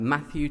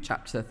Matthew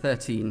chapter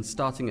 13,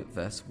 starting at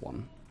verse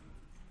 1.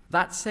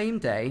 That same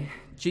day,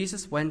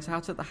 Jesus went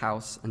out of the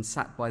house and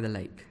sat by the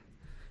lake.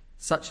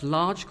 Such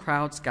large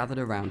crowds gathered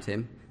around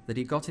him that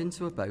he got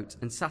into a boat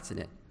and sat in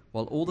it,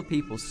 while all the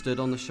people stood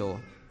on the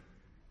shore.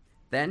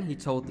 Then he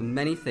told them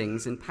many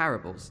things in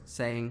parables,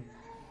 saying,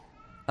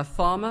 "A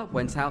farmer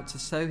went out to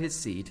sow his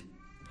seed.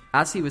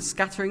 As he was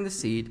scattering the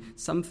seed,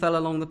 some fell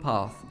along the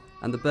path,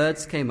 and the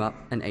birds came up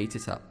and ate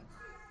it up.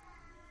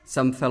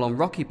 Some fell on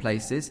rocky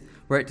places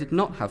where it did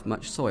not have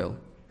much soil.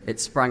 It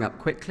sprang up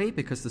quickly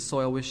because the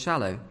soil was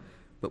shallow,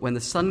 but when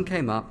the sun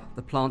came up,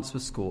 the plants were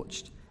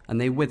scorched,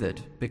 and they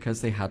withered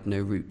because they had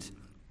no root.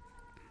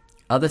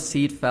 Other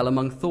seed fell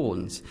among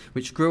thorns,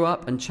 which grew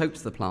up and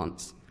choked the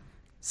plants.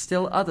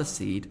 Still other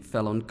seed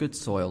fell on good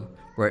soil,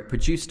 where it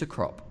produced a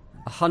crop,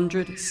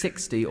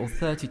 160 or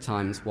 30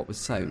 times what was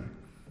sown.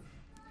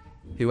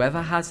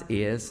 Whoever has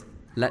ears,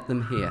 let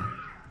them hear."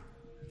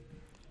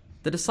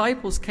 The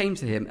disciples came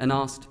to him and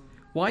asked,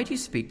 "Why do you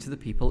speak to the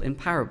people in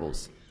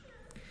parables?"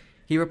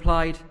 He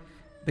replied,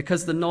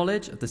 "Because the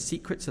knowledge of the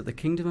secrets of the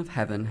kingdom of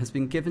heaven has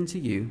been given to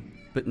you,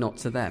 but not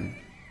to them.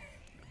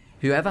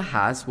 Whoever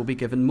has will be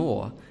given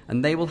more,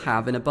 and they will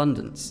have in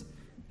abundance.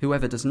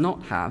 Whoever does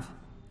not have,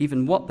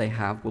 even what they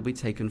have will be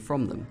taken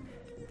from them.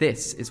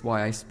 This is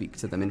why I speak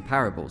to them in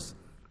parables.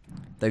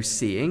 Though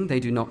seeing,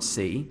 they do not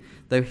see.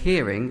 Though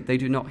hearing, they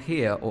do not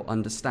hear or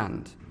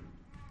understand.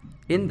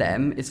 In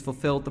them is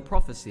fulfilled the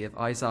prophecy of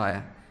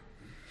Isaiah.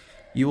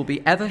 You will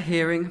be ever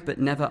hearing, but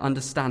never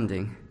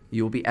understanding.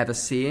 You will be ever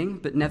seeing,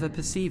 but never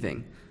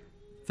perceiving.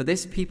 For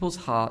this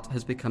people's heart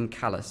has become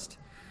calloused.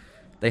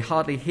 They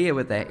hardly hear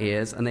with their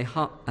ears, and they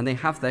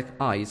have their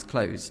eyes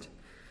closed.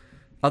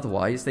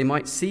 Otherwise, they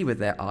might see with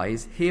their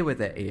eyes, hear with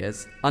their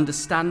ears,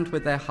 understand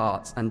with their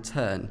hearts, and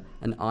turn,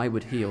 and I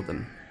would heal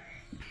them.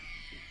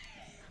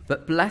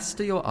 But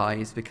blessed are your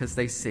eyes because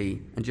they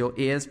see, and your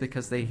ears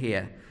because they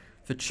hear.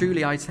 For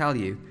truly I tell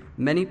you,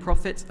 many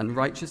prophets and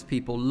righteous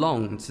people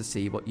longed to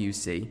see what you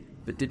see,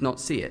 but did not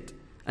see it,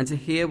 and to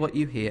hear what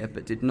you hear,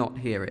 but did not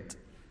hear it.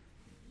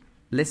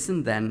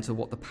 Listen then to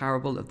what the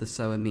parable of the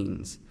sower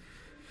means.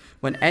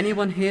 When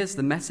anyone hears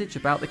the message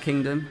about the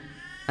kingdom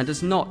and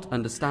does not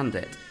understand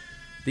it,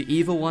 the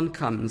evil one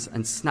comes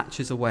and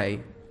snatches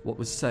away what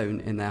was sown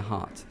in their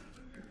heart.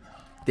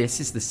 This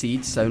is the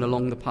seed sown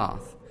along the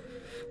path.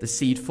 The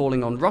seed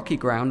falling on rocky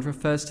ground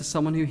refers to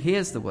someone who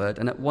hears the word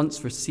and at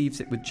once receives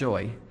it with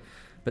joy.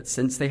 But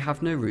since they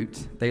have no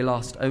root, they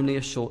last only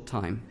a short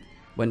time.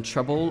 When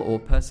trouble or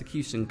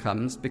persecution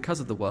comes because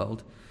of the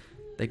world,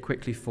 they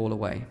quickly fall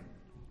away.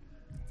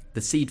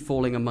 The seed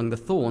falling among the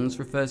thorns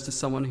refers to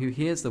someone who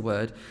hears the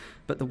word,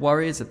 but the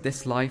worries of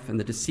this life and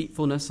the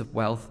deceitfulness of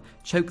wealth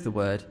choke the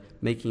word,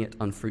 making it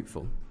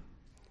unfruitful.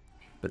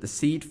 But the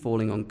seed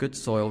falling on good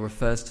soil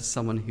refers to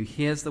someone who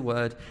hears the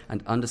word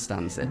and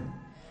understands it.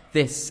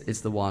 This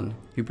is the one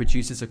who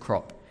produces a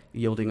crop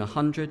yielding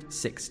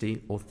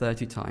 160 or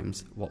 30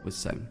 times what was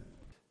sown.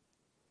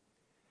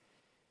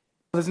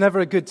 There's never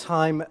a good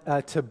time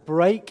to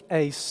break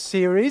a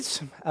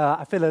series.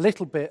 I feel a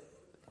little bit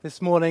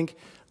this morning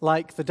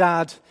like the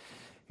dad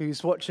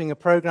who's watching a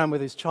program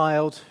with his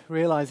child,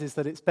 realizes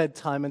that it's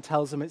bedtime and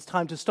tells them it's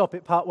time to stop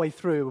it partway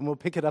through and we'll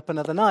pick it up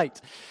another night.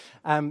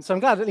 So I'm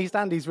glad at least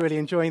Andy's really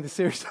enjoying the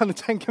series on the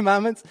Ten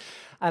Commandments,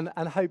 and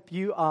hope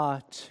you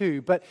are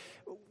too. But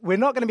we're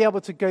not going to be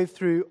able to go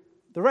through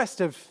the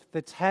rest of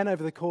the 10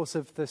 over the course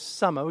of the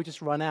summer. We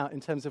just run out in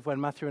terms of when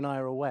Matthew and I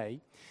are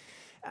away.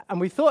 And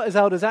we thought as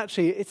elders,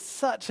 actually, it's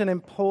such an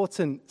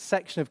important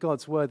section of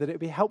God's word that it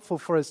would be helpful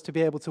for us to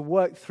be able to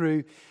work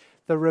through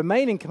the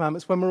remaining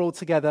commandments when we're all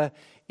together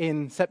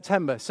in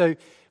September. So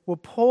we'll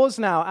pause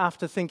now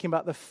after thinking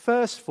about the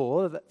first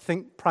four, that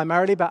think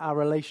primarily about our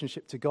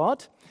relationship to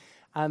God.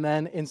 And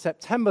then in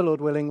September,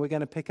 Lord willing, we're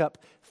going to pick up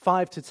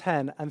 5 to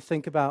 10 and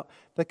think about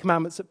the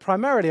commandments that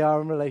primarily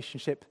are in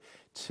relationship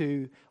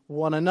to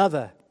one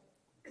another.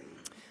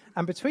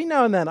 And between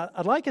now and then,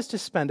 I'd like us to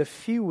spend a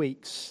few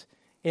weeks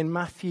in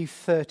Matthew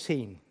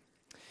 13.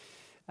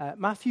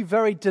 Matthew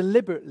very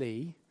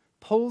deliberately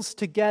pulls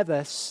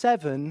together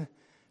 7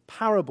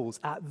 parables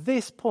at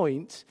this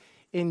point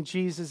in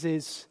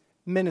Jesus'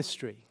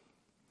 ministry.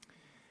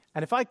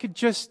 And if I could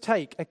just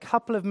take a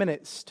couple of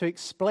minutes to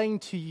explain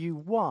to you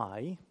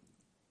why,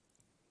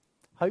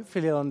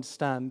 hopefully you'll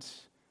understand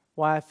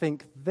why I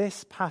think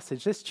this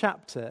passage, this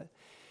chapter,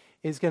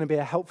 is going to be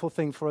a helpful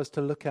thing for us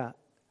to look at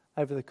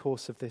over the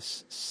course of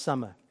this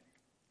summer.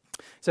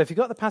 So if you've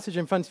got the passage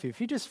in front of you,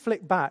 if you just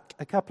flick back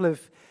a couple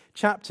of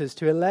chapters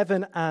to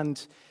 11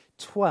 and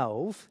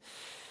 12,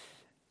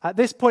 at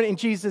this point in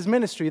Jesus'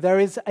 ministry, there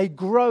is a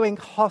growing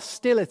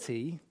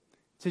hostility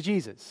to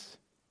Jesus.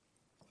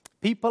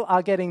 People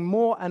are getting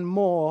more and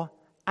more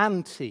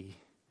anti-Jesus.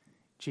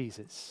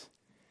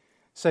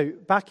 So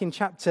back in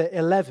chapter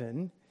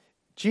 11,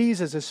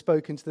 Jesus has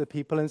spoken to the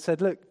people and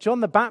said, look,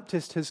 John the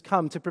Baptist has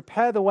come to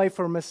prepare the way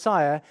for a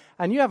Messiah,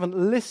 and you haven't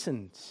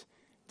listened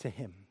to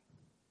him.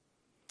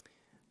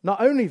 Not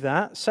only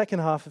that, second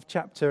half of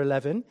chapter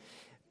 11,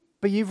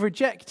 but you've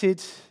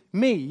rejected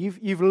me.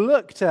 You've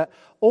looked at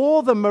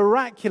all the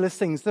miraculous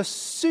things, the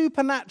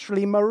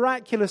supernaturally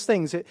miraculous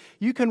things that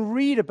you can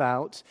read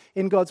about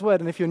in God's Word.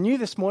 And if you're new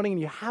this morning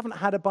and you haven't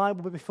had a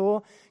Bible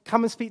before,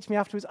 come and speak to me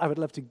afterwards. I would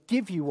love to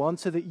give you one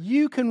so that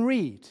you can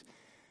read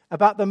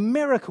about the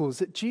miracles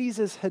that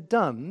Jesus had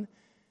done,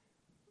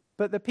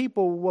 but the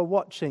people were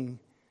watching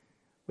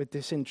with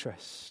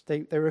disinterest.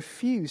 They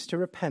refused to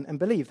repent and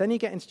believe. Then you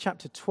get into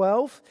chapter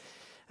 12,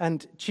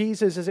 and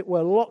Jesus, as it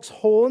were, locks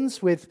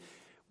horns with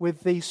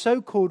the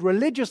so-called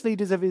religious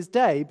leaders of his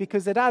day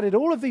because they'd added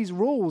all of these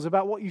rules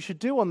about what you should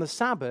do on the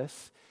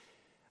Sabbath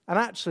and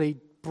actually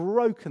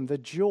broken the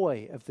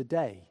joy of the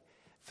day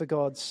for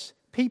God's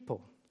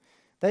people.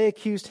 They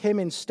accused him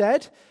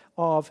instead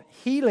of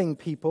healing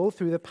people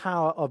through the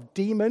power of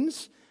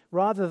demons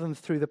rather than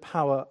through the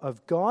power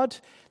of God.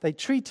 They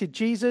treated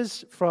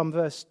Jesus from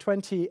verse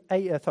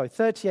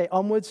 38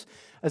 onwards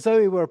as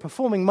though he were a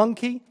performing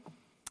monkey.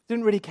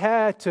 Didn't really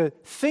care to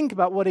think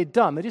about what he'd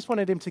done. They just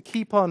wanted him to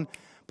keep on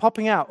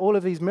popping out all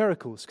of these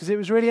miracles because it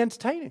was really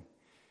entertaining.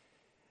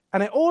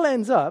 And it all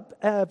ends up,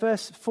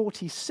 verse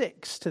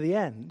 46 to the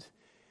end,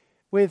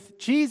 with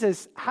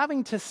Jesus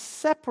having to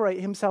separate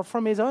himself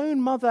from his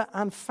own mother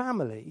and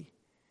family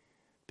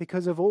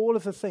because of all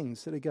of the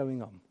things that are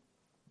going on.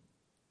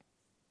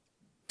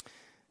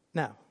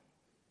 Now,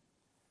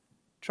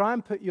 try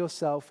and put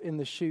yourself in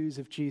the shoes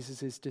of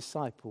Jesus'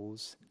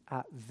 disciples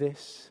at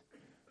this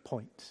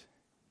point.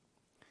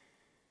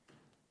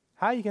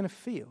 How are you going to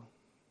feel?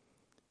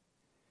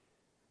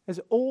 There's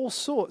all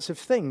sorts of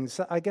things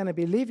that are going to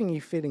be leaving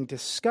you feeling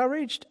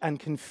discouraged and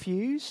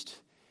confused.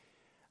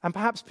 And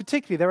perhaps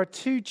particularly there are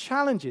two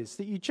challenges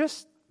that you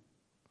just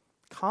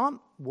can't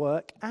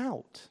work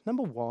out.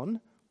 Number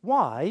one,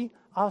 why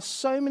are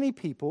so many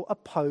people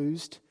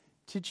opposed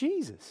to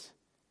Jesus?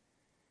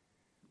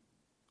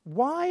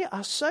 Why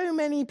are so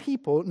many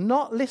people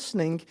not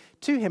listening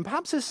to him?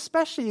 Perhaps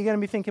especially you're going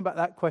to be thinking about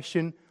that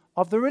question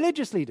of the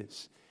religious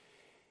leaders.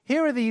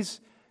 Here are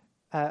these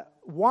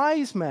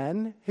wise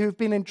men who've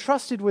been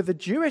entrusted with the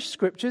Jewish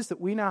scriptures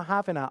that we now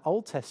have in our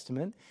Old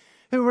Testament,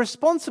 who are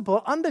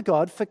responsible under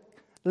God for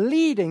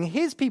leading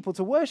his people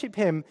to worship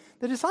him.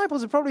 The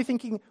disciples are probably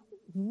thinking,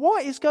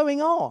 what is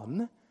going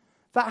on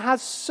that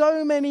has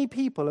so many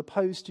people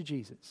opposed to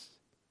Jesus?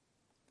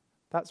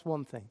 That's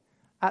one thing.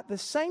 At the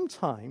same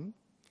time,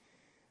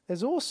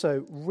 there's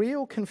also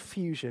real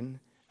confusion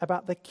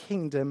about the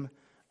kingdom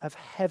of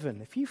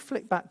heaven. If you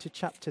flick back to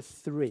chapter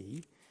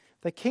 3,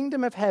 the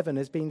kingdom of heaven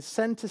has been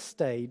center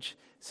stage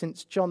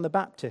since John the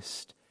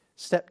Baptist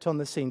stepped on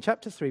the scene.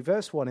 Chapter 3,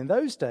 verse 1, in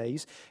those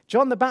days,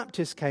 John the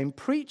Baptist came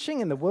preaching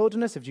in the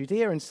wilderness of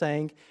Judea and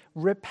saying,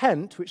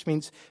 repent, which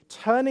means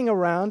turning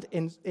around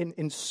in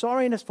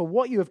sorriness for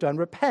what you have done.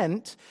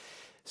 Repent.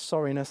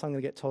 Sorriness, I'm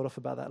going to get told off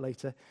about that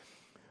later.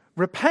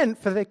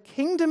 Repent, for the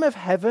kingdom of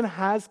heaven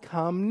has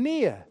come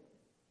near.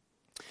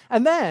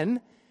 And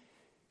then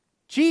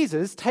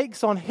Jesus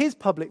takes on his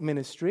public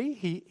ministry.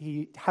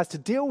 He has to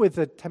deal with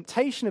the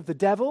temptation of the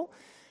devil,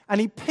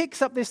 and he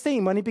picks up this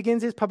theme when he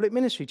begins his public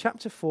ministry.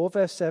 Chapter 4,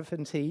 verse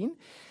 17.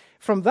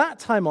 From that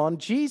time on,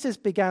 Jesus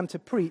began to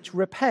preach,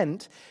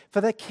 repent,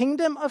 for the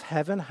kingdom of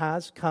heaven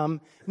has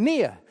come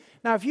near.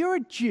 Now, if you're a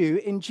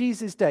Jew in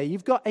Jesus' day,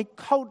 you've got a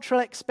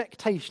cultural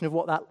expectation of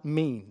what that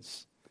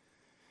means.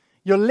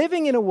 You're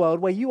living in a world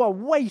where you are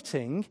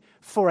waiting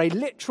for a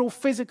literal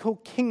physical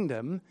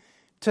kingdom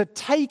to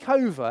take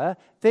over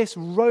this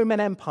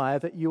Roman Empire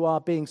that you are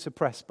being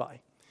suppressed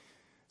by.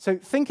 So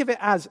think of it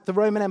as the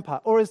Roman Empire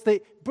or as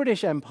the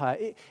British Empire.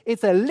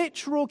 It's a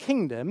literal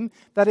kingdom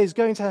that is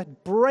going to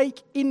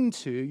break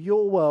into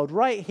your world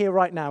right here,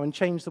 right now, and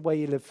change the way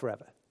you live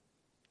forever.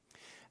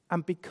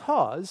 And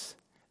because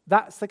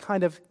that's the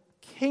kind of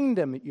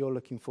kingdom that you're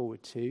looking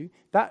forward to,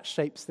 that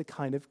shapes the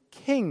kind of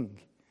king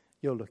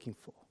you're looking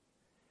for.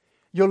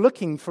 You're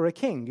looking for a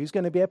king who's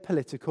going to be a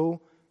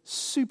political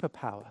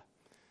superpower.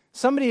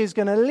 Somebody who's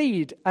going to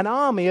lead an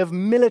army of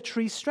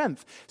military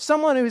strength.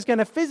 Someone who is going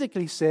to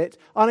physically sit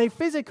on a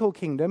physical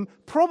kingdom,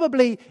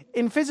 probably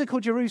in physical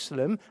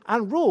Jerusalem,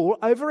 and rule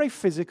over a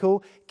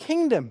physical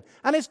kingdom.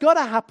 And it's got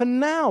to happen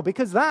now,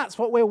 because that's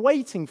what we're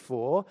waiting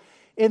for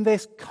in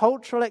this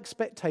cultural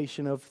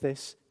expectation of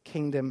this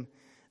kingdom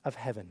of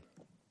heaven.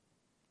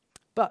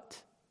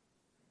 But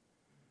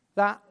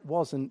that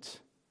wasn't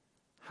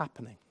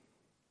happening.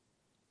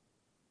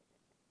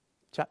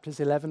 Chapters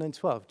 11 and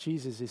 12,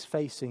 Jesus is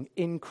facing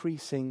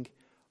increasing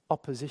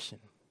opposition.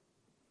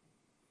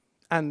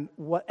 And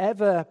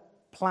whatever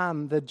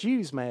plan the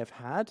Jews may have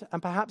had,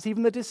 and perhaps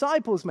even the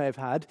disciples may have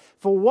had,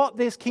 for what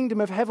this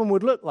kingdom of heaven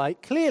would look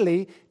like,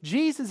 clearly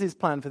Jesus'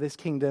 plan for this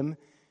kingdom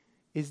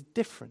is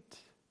different.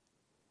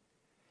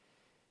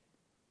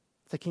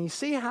 So can you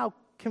see how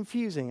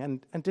confusing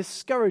and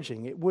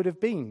discouraging it would have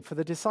been for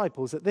the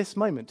disciples at this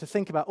moment to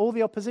think about all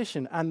the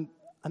opposition and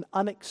an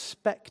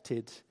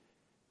unexpected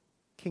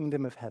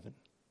kingdom of heaven?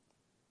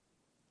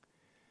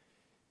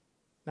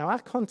 Now, our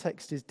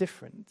context is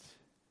different,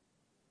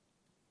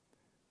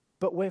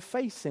 but we're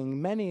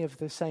facing many of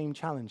the same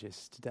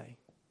challenges today.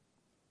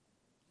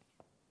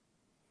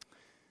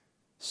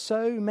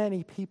 So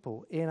many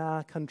people in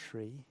our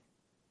country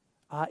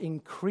are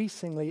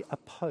increasingly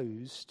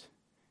opposed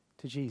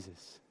to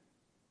Jesus.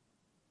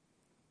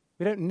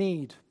 We don't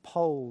need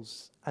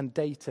polls and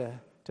data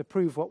to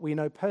prove what we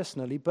know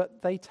personally,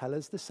 but they tell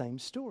us the same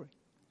story.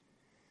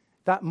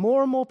 That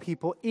more and more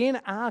people in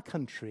our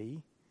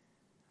country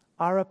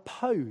are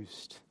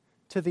opposed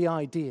to the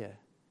idea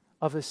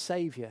of a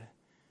savior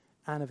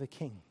and of a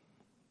king.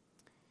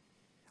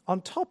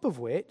 On top of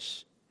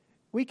which,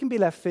 we can be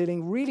left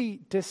feeling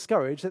really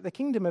discouraged that the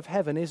kingdom of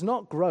heaven is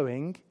not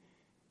growing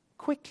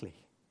quickly.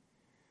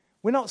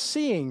 We're not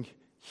seeing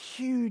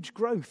huge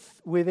growth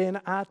within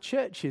our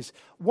churches.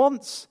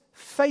 Once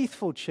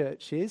faithful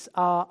churches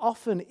are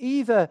often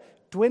either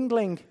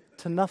dwindling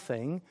to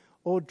nothing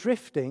or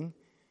drifting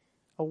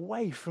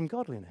away from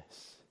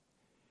godliness.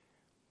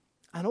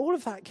 And all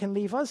of that can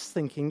leave us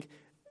thinking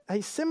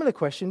a similar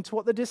question to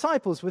what the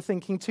disciples were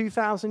thinking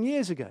 2,000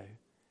 years ago.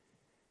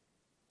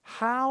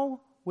 How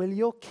will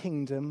your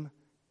kingdom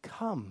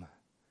come,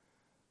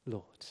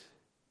 Lord?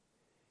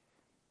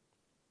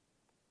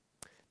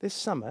 This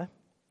summer,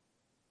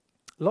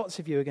 lots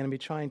of you are going to be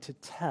trying to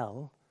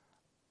tell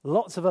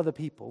lots of other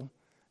people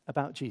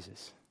about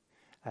Jesus.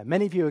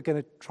 Many of you are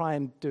going to try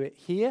and do it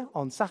here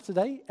on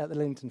Saturday at the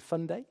Linton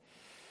Fun Day.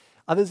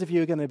 Others of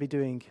you are going to be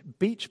doing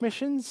beach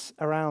missions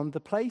around the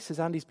place, as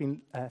Andy's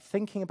been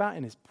thinking about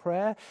in his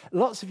prayer.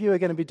 Lots of you are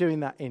going to be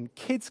doing that in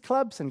kids'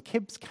 clubs and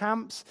kids'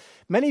 camps.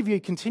 Many of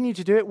you continue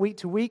to do it week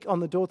to week on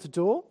the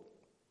door-to-door.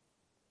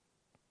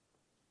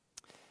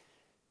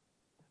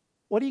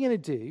 What are you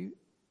going to do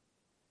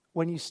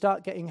when you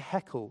start getting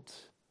heckled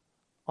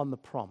on the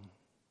prom?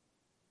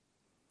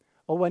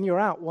 Or when you're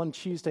out one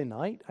Tuesday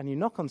night and you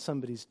knock on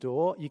somebody's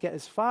door, you get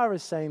as far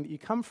as saying that you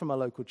come from a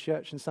local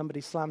church and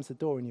somebody slams the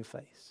door in your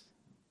face.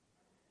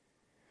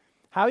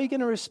 How are you going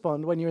to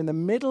respond when you're in the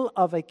middle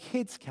of a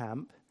kids'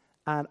 camp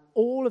and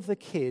all of the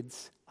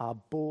kids are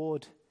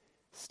bored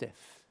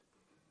stiff?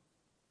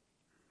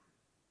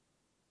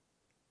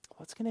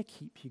 What's going to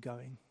keep you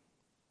going?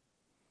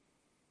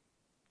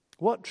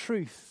 What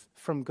truth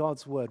from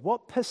God's word,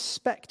 what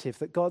perspective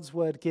that God's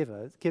word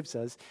gives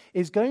us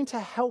is going to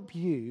help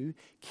you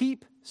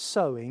keep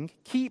sowing,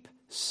 keep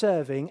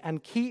serving,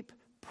 and keep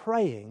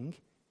praying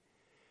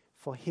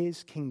for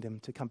his kingdom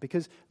to come?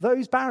 Because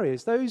those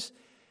barriers, those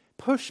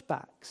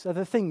pushbacks are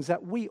the things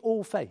that we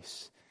all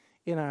face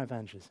in our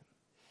evangelism.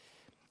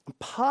 And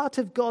part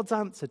of God's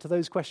answer to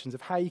those questions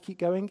of how you keep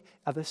going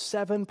are the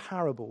 7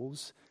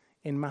 parables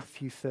in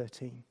Matthew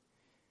 13.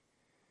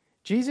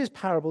 Jesus'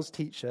 parables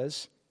teach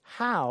us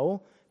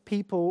how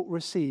people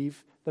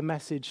receive the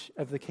message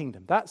of the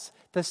kingdom. That's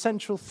the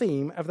central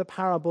theme of the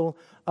parable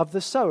of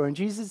the sower. And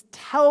Jesus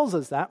tells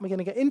us that. We're going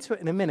to get into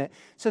it in a minute,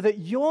 so that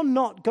you're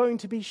not going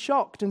to be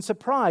shocked and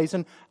surprised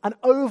and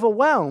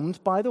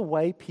overwhelmed by the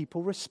way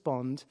people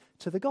respond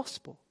to the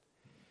gospel.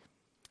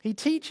 He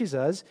teaches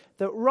us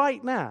that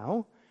right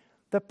now,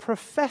 the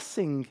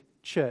professing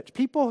church,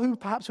 people who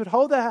perhaps would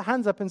hold their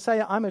hands up and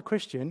say, I'm a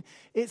Christian,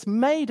 it's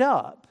made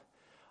up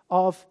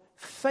of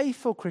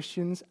faithful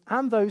Christians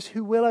and those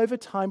who will over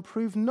time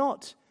prove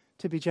not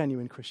to be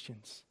genuine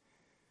Christians.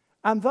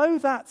 And though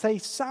that's a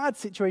sad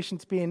situation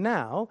to be in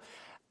now,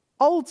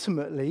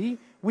 ultimately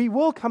we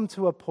will come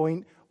to a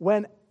point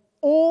when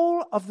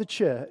all of the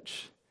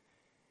church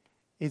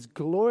is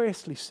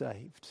gloriously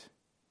saved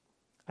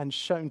and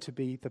shown to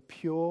be the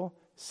pure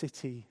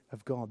city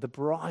of God. The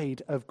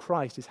bride of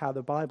Christ is how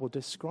the Bible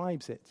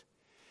describes it.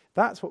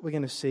 That's what we're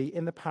going to see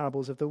in the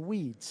parables of the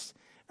weeds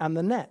and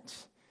the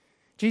net.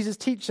 Jesus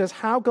teaches us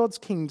how God's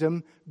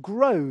kingdom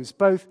grows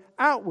both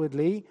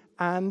outwardly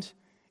and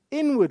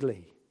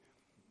inwardly.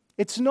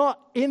 It's not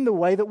in the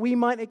way that we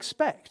might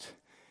expect.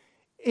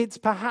 It's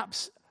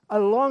perhaps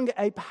along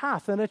a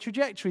path and a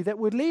trajectory that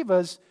would leave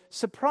us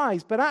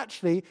surprised. But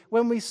actually,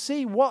 when we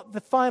see what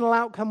the final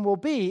outcome will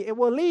be, it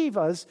will leave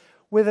us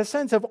with a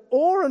sense of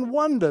awe and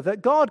wonder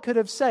that God could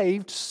have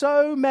saved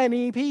so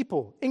many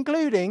people,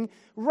 including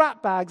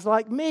ratbags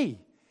like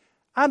me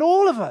and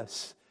all of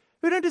us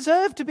who don't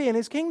deserve to be in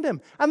his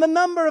kingdom. And the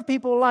number of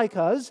people like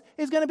us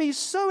is going to be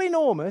so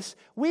enormous,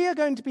 we are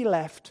going to be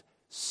left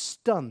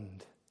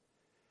stunned.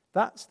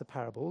 That's the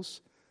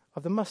parables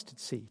of the mustard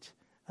seed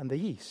and the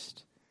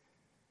yeast.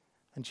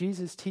 And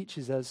Jesus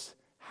teaches us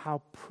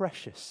how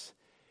precious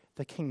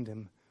the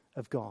kingdom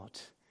of God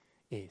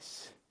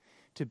is.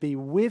 To be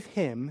with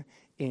him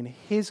in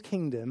his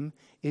kingdom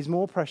is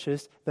more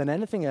precious than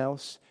anything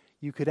else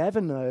you could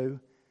ever know,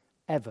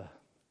 ever.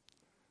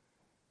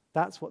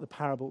 That's what the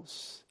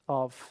parables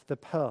of the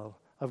pearl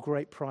of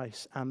great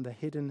price and the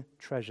hidden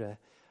treasure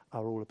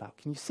are all about.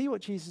 Can you see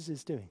what Jesus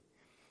is doing?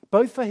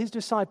 Both for his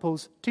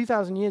disciples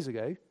 2,000 years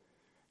ago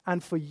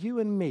and for you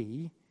and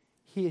me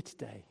here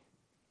today.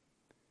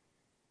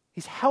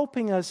 He's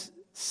helping us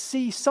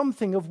see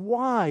something of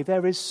why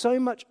there is so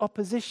much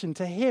opposition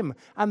to him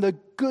and the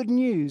good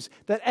news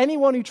that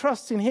anyone who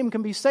trusts in him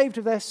can be saved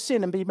of their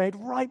sin and be made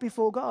right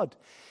before God.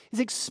 He's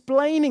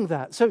explaining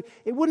that. So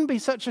it wouldn't be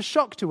such a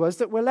shock to us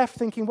that we're left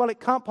thinking, well, it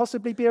can't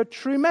possibly be a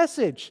true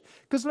message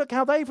because look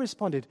how they've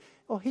responded,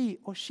 or he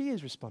or she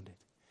has responded.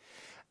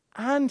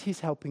 And he's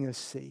helping us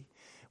see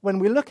when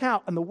we look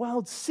out and the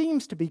world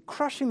seems to be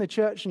crushing the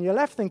church and you're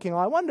left thinking, oh,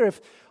 I wonder if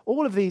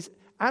all of these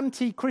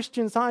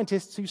anti-Christian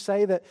scientists who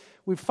say that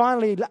we've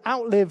finally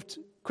outlived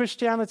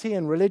Christianity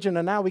and religion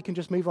and now we can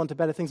just move on to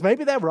better things.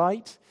 Maybe they're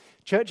right.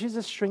 Churches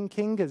are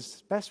shrinking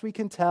as best we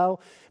can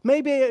tell.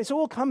 Maybe it's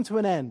all come to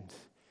an end.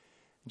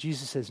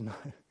 Jesus says, no.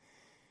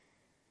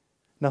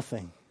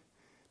 Nothing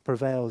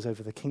prevails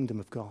over the kingdom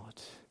of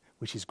God,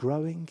 which is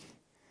growing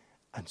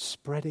and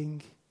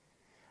spreading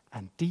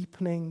and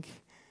deepening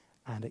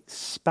and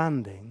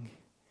expanding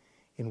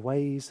in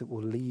ways that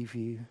will leave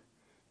you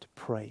to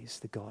praise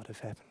the God of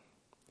heaven.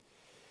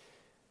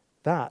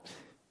 That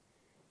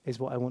is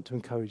what I want to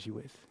encourage you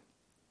with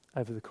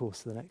over the course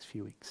of the next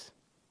few weeks.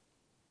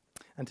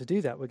 And to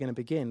do that, we're going to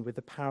begin with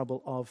the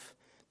parable of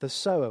the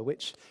sower,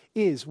 which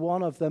is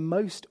one of the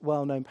most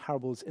well-known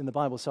parables in the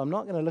Bible. So I'm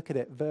not going to look at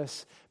it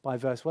verse by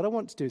verse. What I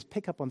want to do is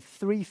pick up on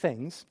three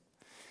things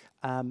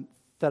that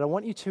I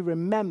want you to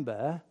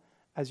remember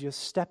as you're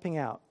stepping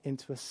out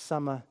into a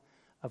summer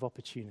of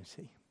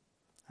opportunity.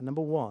 And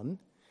number one,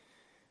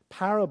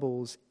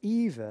 parables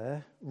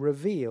either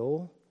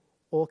reveal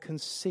or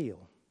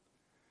conceal.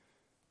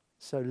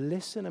 So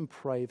listen and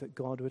pray that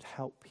God would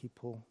help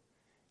people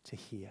to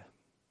hear.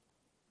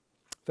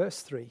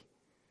 Verse 3,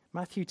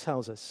 Matthew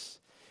tells us,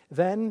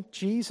 then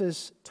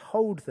Jesus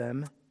told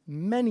them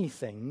many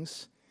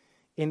things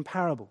in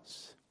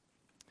parables.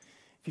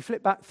 If you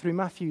flip back through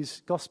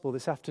Matthew's gospel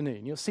this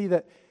afternoon, you'll see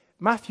that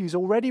Matthew's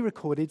already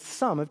recorded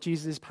some of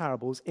Jesus'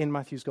 parables in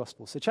Matthew's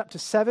gospel. So chapter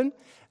 7,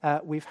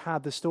 we've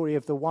had the story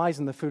of the wise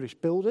and the foolish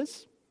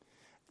builders.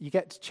 You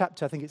get to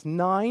chapter, I think it's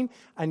 9,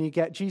 and you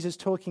get Jesus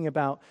talking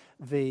about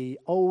the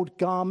old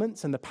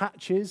garments and the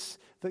patches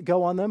that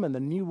go on them and the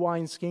new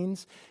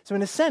wineskins. So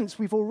in a sense,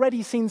 we've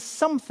already seen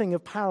something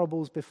of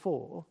parables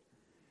before,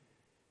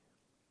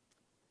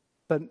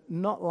 but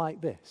not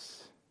like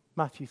this.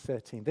 Matthew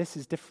 13. This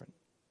is different.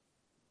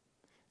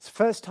 It's the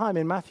first time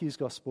in Matthew's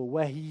gospel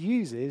where he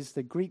uses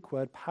the Greek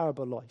word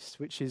parabolos,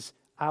 which is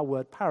our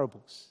word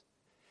parables.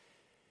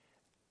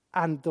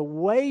 And the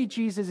way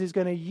Jesus is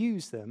going to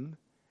use them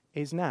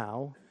is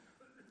now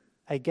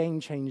a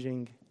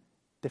game-changing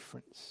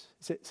difference.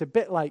 It's a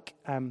bit like,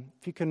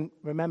 if you can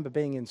remember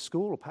being in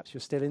school, or perhaps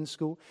you're still in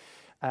school,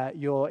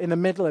 you're in the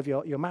middle of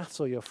your maths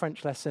or your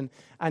French lesson,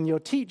 and your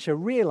teacher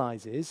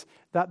realizes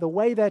that the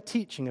way they're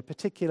teaching a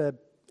particular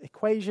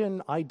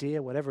equation,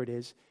 idea, whatever it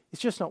is,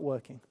 it's just not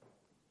working.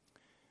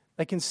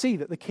 They can see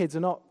that the kids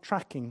are not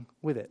tracking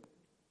with it.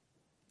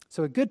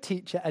 So a good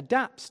teacher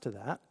adapts to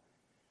that,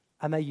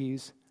 and they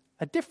use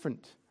a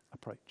different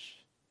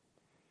approach.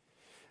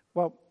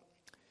 Well,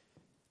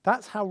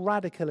 that's how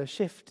radical a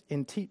shift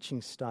in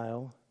teaching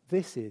style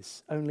this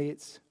is, only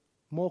it's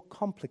more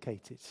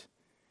complicated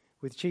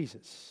with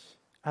Jesus.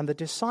 And the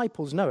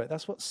disciples know it.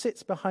 That's what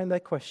sits behind their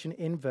question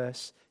in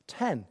verse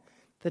 10.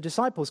 The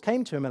disciples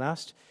came to him and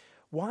asked,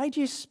 why do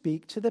you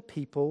speak to the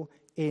people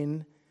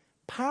in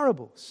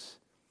parables?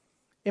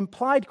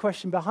 Implied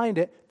question behind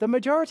it, the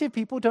majority of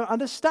people don't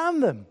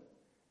understand them.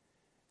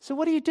 So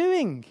what are you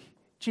doing,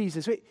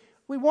 Jesus?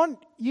 We want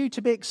you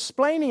to be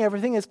explaining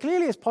everything as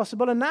clearly as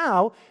possible, and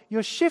now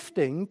you're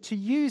shifting to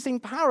using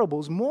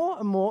parables more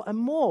and more and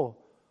more.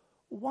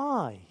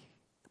 Why?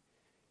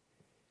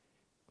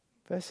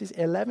 Verses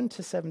 11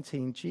 to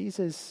 17,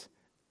 Jesus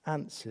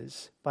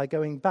answers by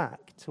going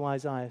back to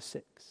Isaiah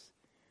 6.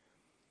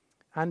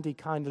 Andy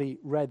kindly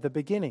read the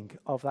beginning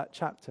of that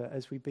chapter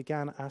as we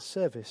began our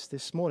service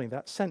this morning,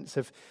 that sense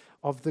of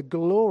the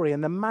glory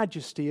and the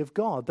majesty of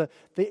God,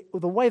 the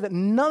way that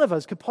none of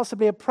us could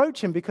possibly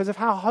approach him because of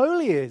how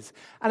holy he is.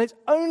 And it's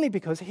only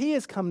because he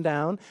has come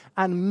down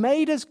and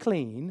made us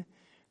clean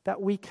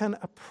that we can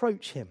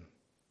approach him.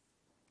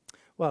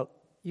 Well,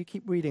 you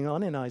keep reading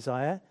on in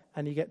Isaiah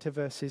and you get to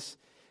verses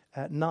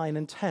 9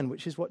 and 10,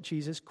 which is what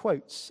Jesus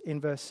quotes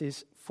in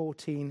verses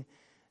 14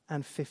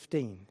 and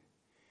 15.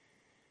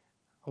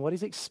 And what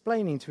he's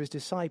explaining to his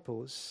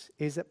disciples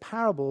is that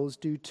parables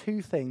do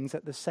two things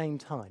at the same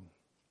time.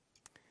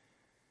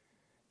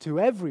 To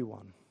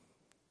everyone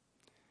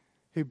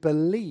who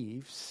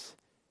believes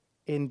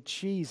in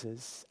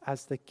Jesus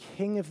as the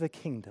King of the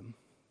kingdom,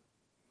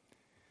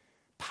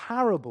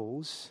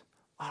 parables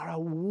are a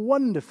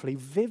wonderfully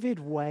vivid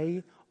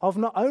way of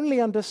not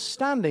only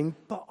understanding,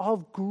 but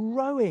of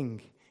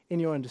growing in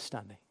your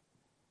understanding.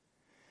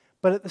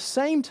 But at the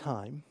same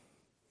time,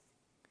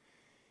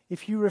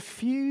 if you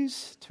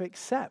refuse to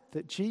accept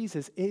that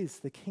Jesus is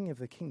the King of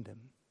the kingdom,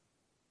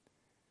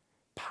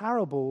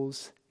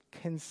 parables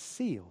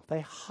conceal, they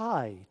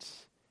hide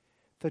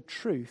the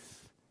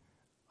truth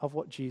of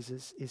what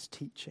Jesus is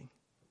teaching.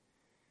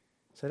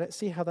 So let's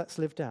see how that's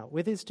lived out.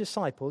 With his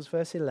disciples,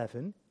 verse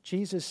 11,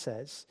 Jesus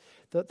says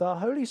that the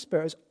Holy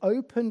Spirit has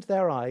opened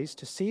their eyes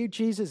to see who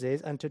Jesus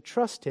is and to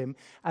trust him,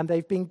 and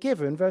they've been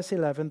given, verse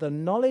 11, the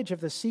knowledge of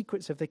the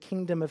secrets of the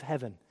kingdom of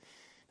heaven.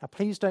 Now,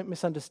 please don't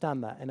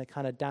misunderstand that in a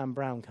kind of Dan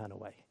Brown kind of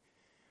way.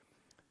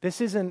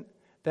 This isn't,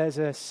 there's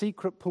a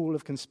secret pool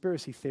of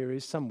conspiracy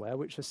theories somewhere,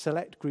 which a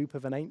select group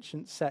of an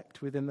ancient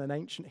sect within an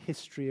ancient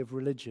history of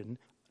religion.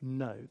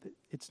 No,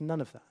 it's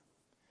none of that.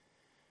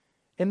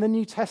 In the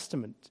New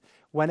Testament,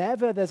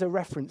 whenever there's a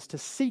reference to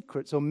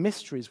secrets or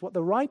mysteries, what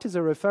the writers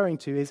are referring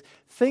to is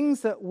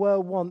things that were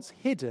once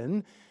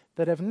hidden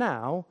that have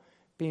now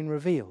been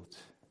revealed.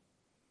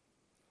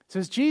 So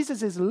as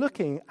Jesus is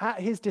looking at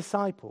his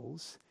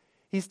disciples,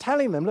 he's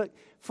telling them, look,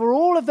 for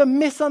all of the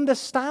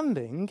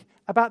misunderstanding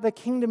about the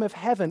kingdom of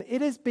heaven,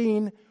 it has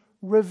been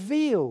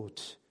revealed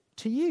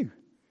to you.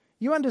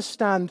 You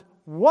understand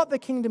what the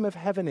kingdom of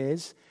heaven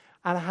is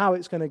and how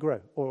it's going to grow,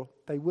 or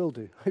they will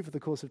do over the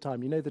course of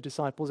time. You know the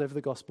disciples over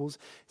the Gospels,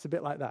 it's a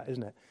bit like that,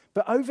 isn't it?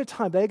 But over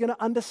time, they're going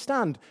to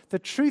understand the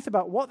truth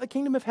about what the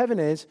kingdom of heaven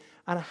is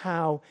and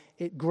how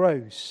it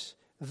grows.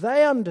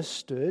 They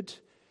understood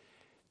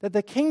that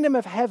the kingdom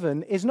of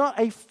heaven is not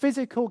a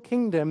physical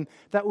kingdom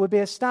that will be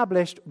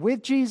established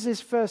with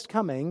Jesus' first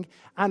coming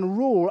and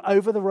rule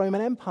over the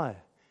Roman Empire.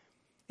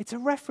 It's a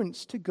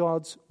reference to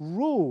God's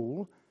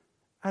rule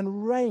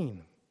and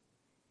reign.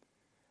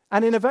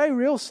 And in a very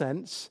real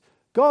sense,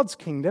 God's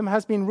kingdom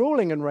has been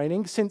ruling and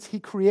reigning since he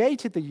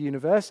created the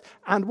universe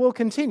and will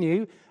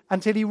continue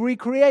until he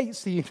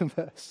recreates the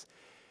universe.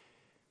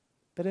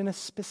 But in a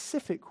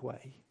specific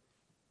way,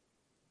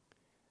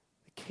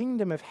 the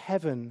kingdom of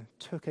heaven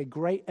took a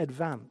great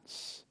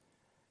advance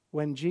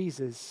when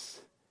Jesus,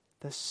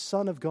 the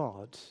Son of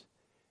God,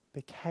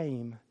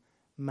 became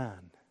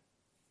man.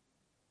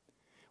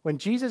 When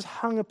Jesus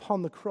hung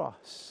upon the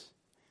cross,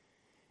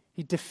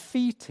 he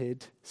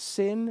defeated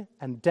sin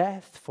and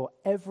death for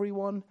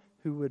everyone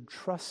who would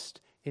trust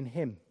in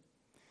him.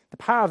 The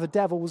power of the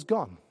devil was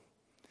gone.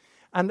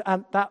 And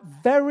at that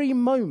very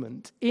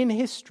moment in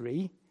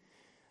history,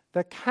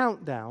 the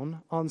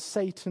countdown on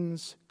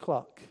Satan's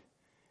clock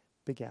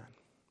began.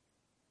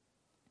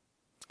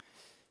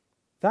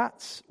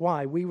 That's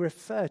why we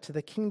refer to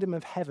the kingdom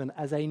of heaven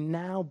as a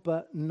now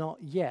but not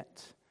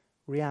yet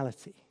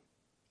reality.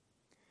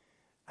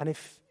 And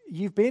if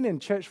you've been in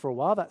church for a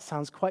while, that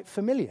sounds quite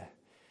familiar.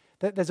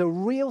 That there's a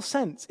real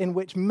sense in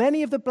which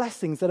many of the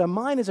blessings that are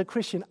mine as a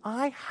Christian,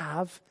 I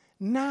have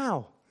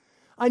now.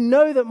 I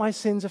know that my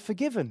sins are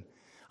forgiven.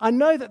 I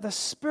know that the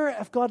Spirit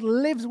of God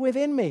lives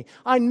within me.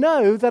 I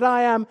know that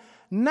I am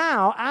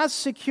now as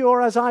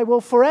secure as I will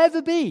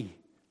forever be.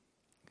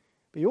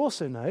 But you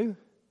also know,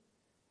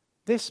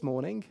 this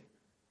morning,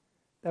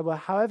 there were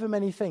however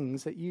many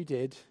things that you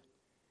did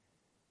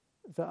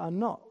that are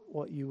not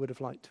what you would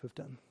have liked to have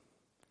done.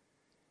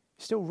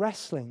 You're still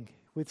wrestling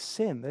with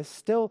sin. There's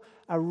still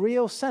a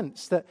real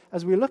sense that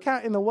as we look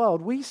out in the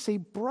world, we see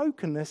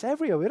brokenness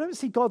everywhere. We don't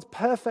see God's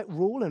perfect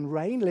rule and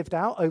reign lived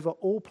out over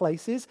all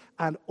places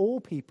and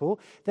all people.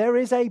 There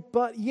is a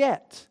but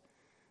yet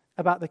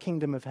about the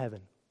kingdom of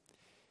heaven.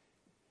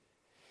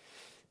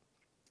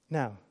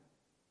 Now,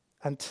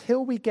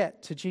 until we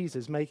get to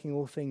Jesus making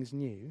all things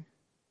new,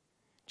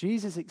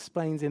 Jesus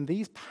explains in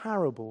these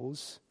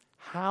parables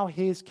how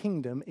his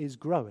kingdom is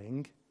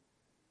growing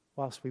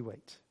whilst we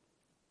wait.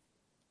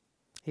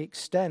 He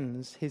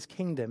extends his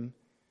kingdom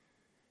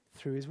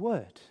through his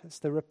word. It's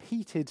the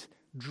repeated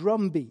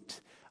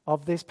drumbeat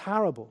of this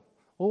parable.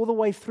 All the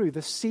way through,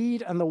 the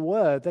seed and the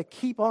word that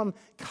keep on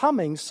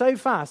coming so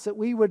fast that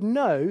we would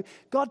know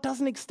God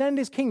doesn't extend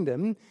his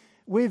kingdom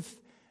with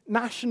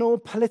national,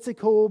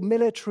 political,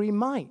 military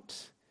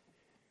might.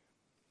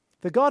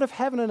 The God of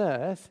heaven and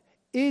earth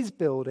is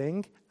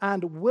building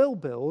and will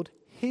build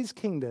his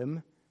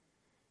kingdom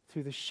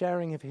through the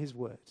sharing of his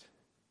word.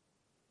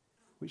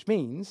 Which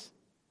means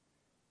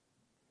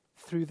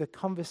through the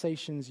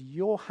conversations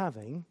you're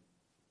having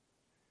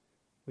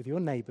with your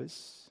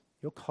neighbors,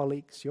 your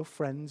colleagues, your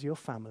friends, your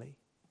family.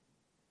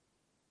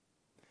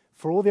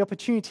 For all the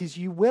opportunities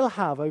you will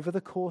have over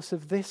the course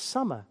of this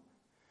summer.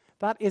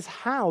 That is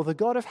how the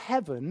God of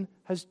heaven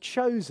has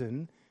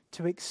chosen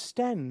to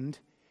extend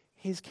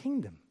his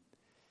kingdom.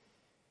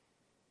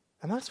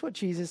 And that's what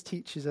Jesus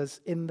teaches us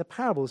in the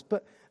parables.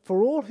 But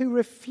for all who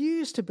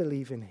refuse to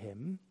believe in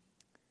him,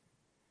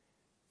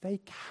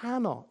 they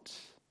cannot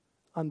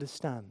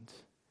understand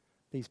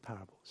these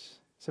parables.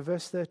 So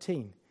verse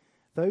 13,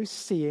 those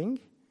seeing,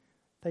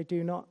 they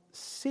do not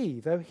see.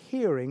 Though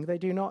hearing, they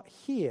do not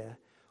hear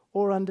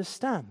or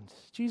understand.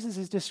 Jesus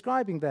is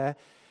describing there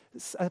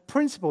a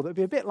principle that would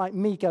be a bit like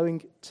me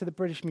going to the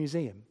British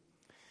Museum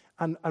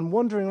and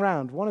wandering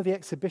around one of the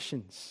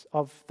exhibitions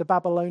of the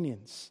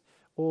Babylonians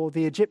or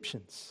the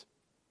Egyptians.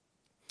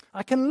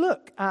 I can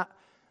look at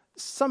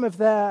some of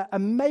their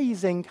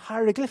amazing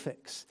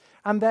hieroglyphics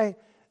and their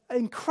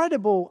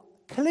incredible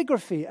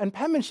calligraphy and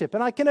penmanship,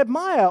 and I can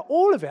admire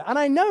all of it, and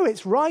I know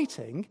it's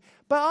writing,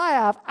 but I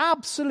have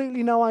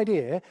absolutely no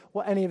idea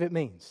what any of it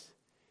means.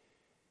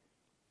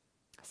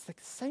 It's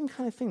the same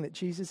kind of thing that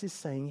Jesus is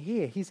saying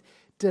here. He's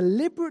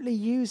deliberately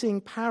using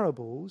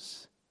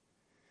parables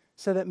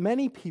so that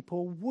many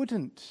people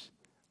wouldn't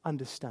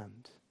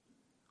understand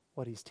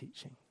what he's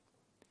teaching.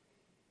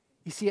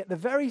 You see, at the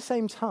very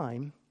same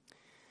time,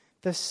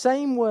 the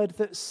same word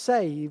that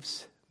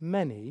saves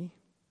many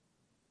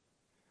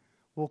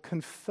will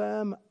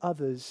confirm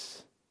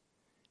others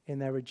in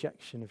their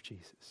rejection of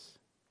Jesus.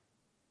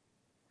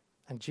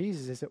 And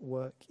Jesus is at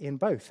work in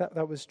both.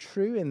 That was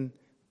true in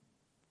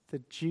the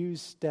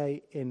Jews'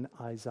 day in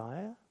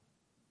Isaiah.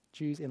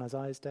 Jews in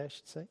Isaiah's day, I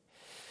should say.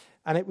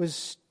 And it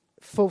was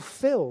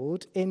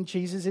fulfilled in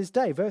Jesus'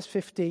 day. Verse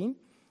 15,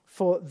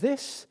 for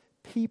this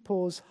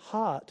people's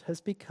heart has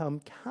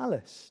become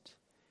calloused.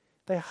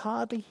 They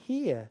hardly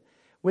hear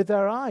with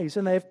their eyes,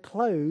 and they have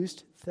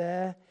closed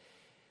their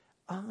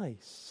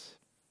eyes.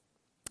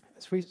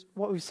 That's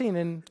what we've seen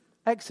in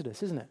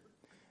Exodus, isn't it?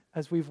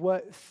 As we've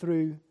worked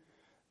through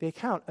the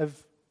account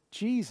of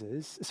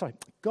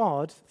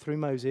God through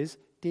Moses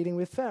dealing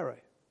with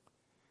Pharaoh.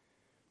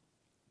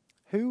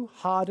 Who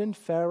hardened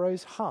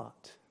Pharaoh's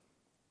heart?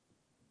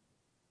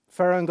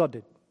 Pharaoh and God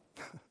did.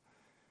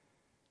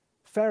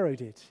 Pharaoh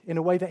did, in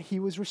a way that he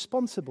was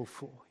responsible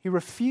for. He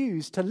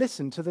refused to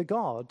listen to the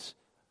God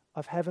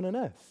of heaven and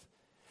earth.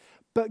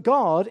 But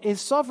God is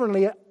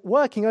sovereignly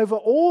working over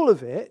all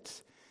of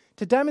it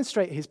to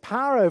demonstrate his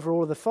power over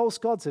all of the false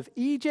gods of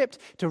Egypt,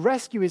 to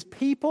rescue his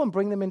people and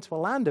bring them into a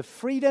land of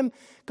freedom.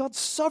 God's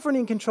sovereign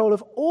in control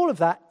of all of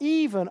that,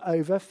 even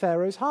over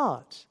Pharaoh's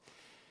heart.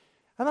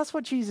 And that's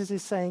what Jesus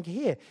is saying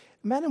here.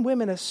 Men and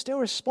women are still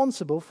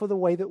responsible for the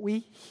way that we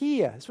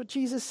hear. That's what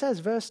Jesus says,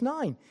 verse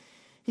 9.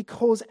 He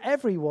calls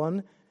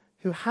everyone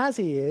who has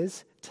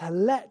ears to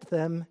let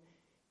them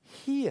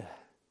hear.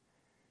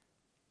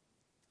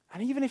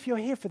 And even if you're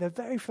here for the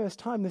very first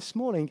time this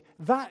morning,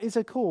 that is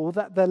a call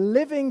that the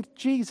living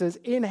Jesus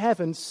in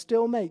heaven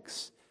still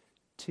makes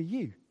to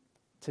you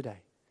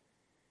today.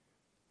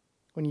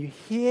 When you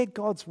hear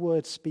God's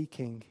word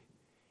speaking,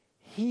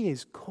 he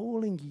is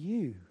calling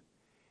you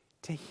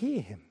to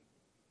hear him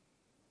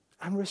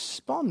and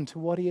respond to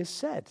what he has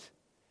said.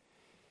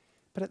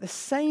 But at the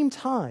same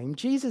time,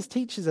 Jesus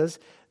teaches us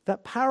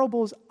that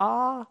parables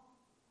are,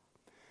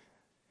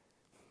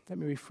 let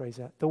me rephrase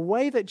that. The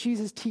way that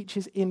Jesus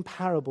teaches in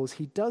parables,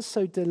 he does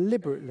so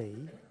deliberately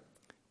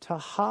to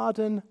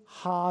harden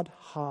hard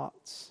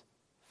hearts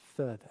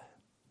further.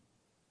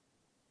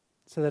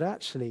 So that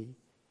actually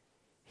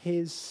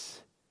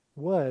his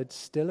word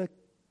still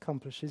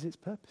accomplishes its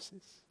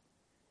purposes.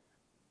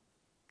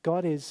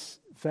 God is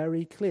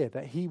very clear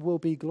that he will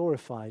be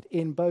glorified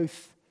in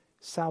both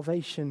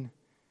salvation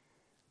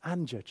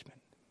and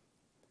judgment.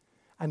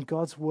 And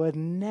God's word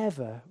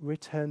never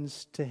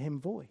returns to him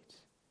void.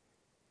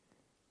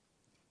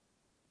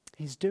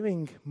 He's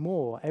doing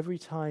more every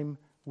time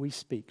we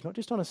speak, not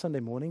just on a Sunday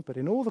morning, but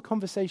in all the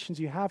conversations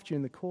you have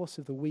during the course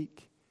of the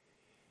week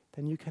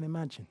than you can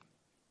imagine.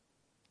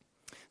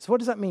 So what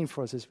does that mean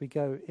for us as we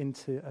go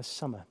into a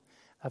summer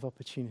of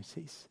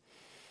opportunities?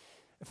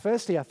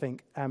 Firstly, I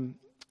think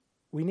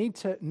we need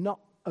to not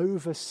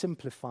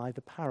oversimplify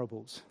the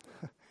parables,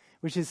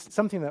 which is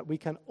something that we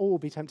can all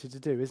be tempted to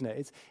do, isn't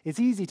it? It's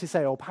easy to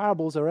say,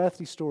 parables are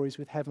earthly stories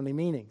with heavenly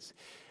meanings.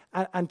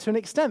 And to an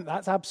extent,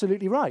 that's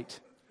absolutely right.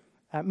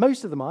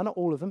 Most of them are, not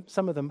all of them.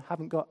 Some of them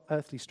haven't got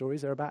earthly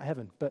stories, they're about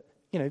heaven. But,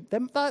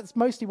 that's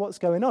mostly what's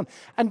going on.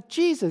 And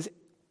Jesus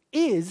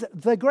is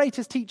the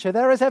greatest teacher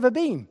there has ever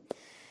been.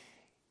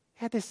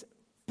 He had this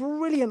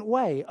brilliant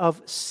way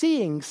of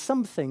seeing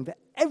something that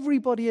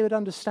everybody would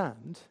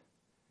understand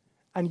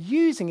and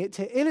using it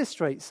to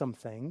illustrate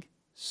something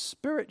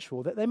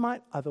spiritual that they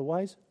might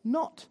otherwise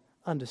not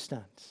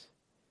understand.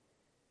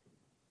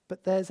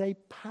 But there's a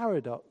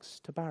paradox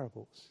to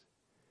parables.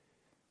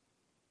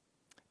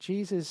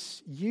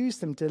 Jesus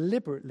used them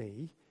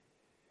deliberately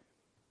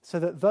so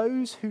that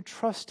those who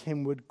trust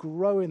him would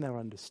grow in their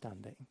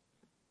understanding,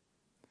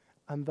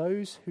 and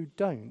those who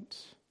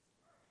don't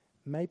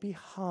may be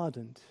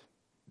hardened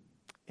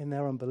in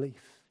their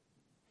unbelief.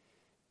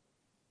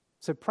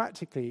 So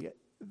practically,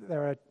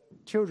 there are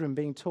children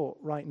being taught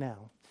right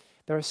now.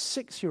 There are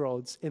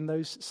 6-year-olds in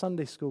those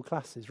Sunday school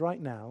classes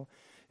right now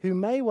who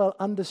may well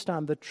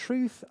understand the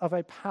truth of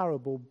a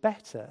parable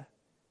better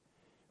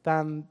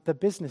than the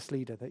business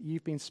leader that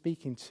you've been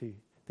speaking to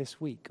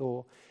this week,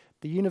 or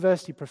the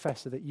university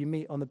professor that you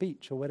meet on the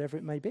beach, or whatever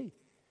it may be.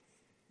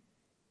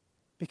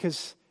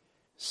 Because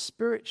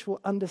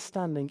spiritual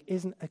understanding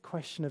isn't a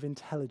question of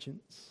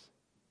intelligence.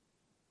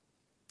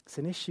 It's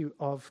an issue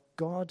of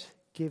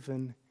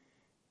God-given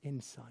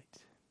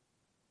insight.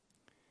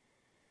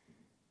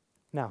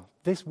 Now,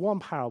 this one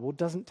parable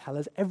doesn't tell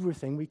us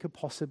everything we could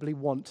possibly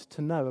want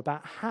to know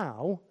about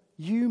how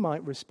you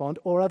might respond,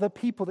 or other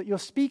people that you're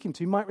speaking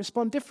to might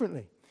respond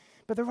differently.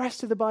 But the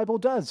rest of the Bible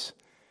does.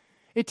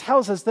 It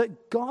tells us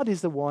that God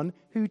is the one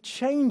who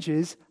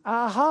changes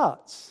our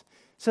hearts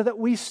so that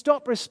we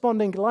stop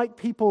responding like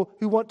people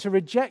who want to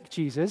reject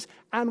Jesus,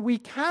 and we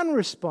can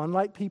respond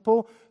like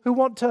people who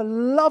want to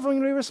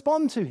lovingly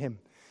respond to him.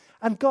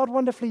 And God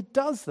wonderfully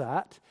does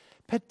that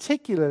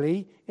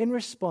particularly in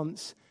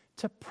response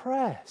to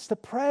prayers, the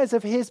prayers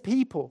of his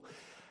people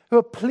who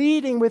are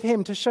pleading with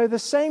him to show the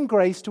same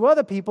grace to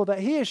other people that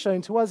he has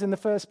shown to us in the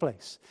first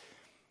place.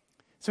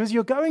 So as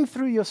you're going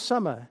through your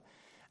summer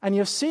and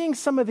you're seeing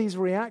some of these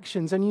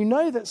reactions and you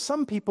know that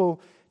some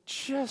people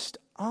just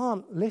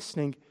aren't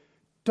listening,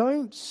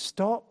 don't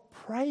stop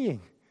praying.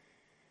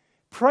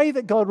 Pray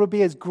that God would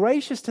be as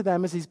gracious to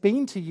them as he's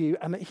been to you,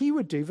 and that he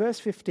would do,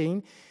 verse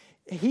 15,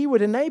 he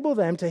would enable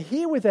them to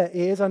hear with their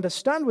ears,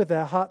 understand with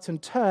their hearts,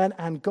 and turn,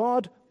 and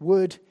God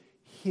would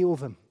heal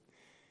them.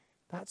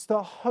 That's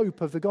the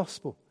hope of the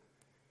gospel.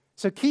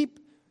 So keep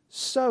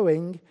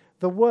sowing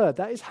the word.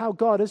 That is how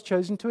God has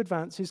chosen to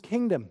advance his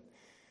kingdom.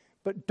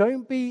 But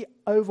don't be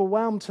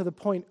overwhelmed to the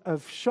point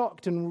of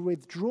shocked and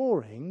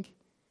withdrawing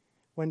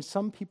when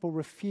some people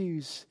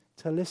refuse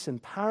to listen.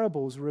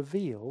 Parables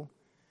reveal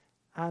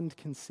and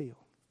conceal.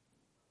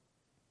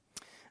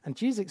 And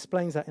Jesus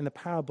explains that in the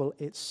parable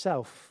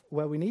itself,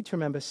 where we need to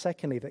remember,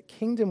 secondly, that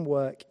kingdom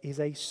work is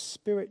a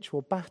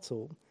spiritual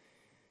battle,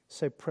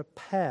 so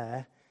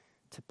prepare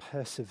to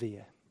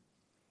persevere.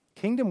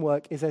 Kingdom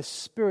work is a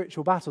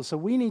spiritual battle, so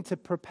we need to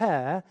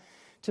prepare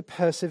to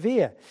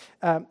persevere.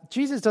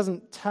 Jesus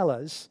doesn't tell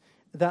us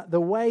that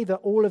the way that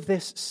all of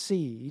this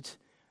seed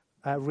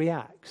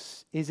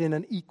reacts is in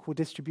an equal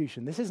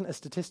distribution. This isn't a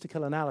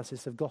statistical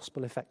analysis of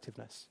gospel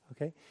effectiveness,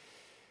 okay?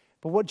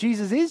 But what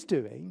Jesus is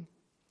doing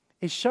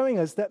is showing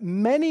us that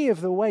many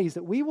of the ways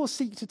that we will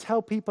seek to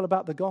tell people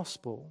about the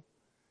gospel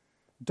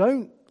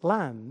don't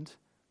land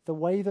the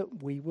way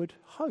that we would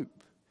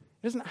hope.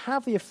 It doesn't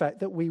have the effect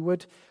that we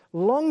would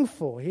long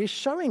for. He is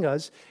showing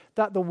us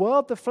that the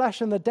world, the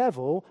flesh, and the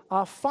devil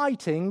are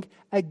fighting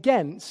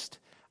against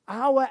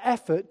our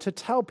effort to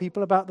tell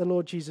people about the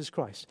Lord Jesus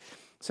Christ.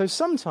 So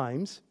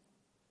sometimes,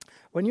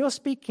 when you're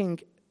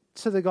speaking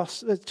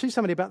to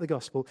somebody about the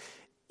gospel,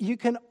 you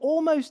can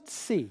almost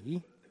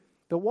see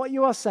that what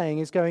you are saying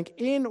is going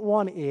in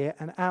one ear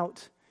and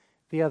out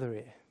the other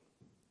ear.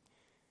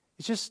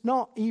 It's just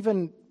not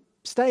even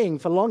staying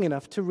for long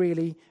enough to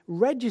really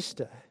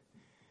register,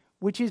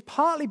 which is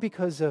partly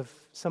because of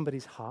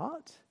somebody's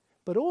heart,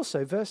 but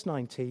also, verse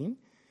 19,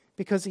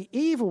 because the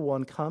evil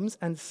one comes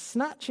and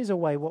snatches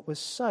away what was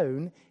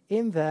sown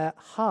in their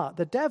heart.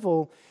 The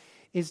devil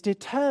is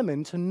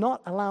determined to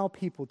not allow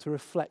people to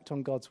reflect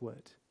on God's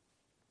word.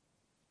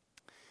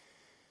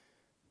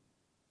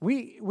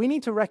 We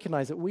need to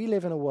recognize that we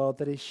live in a world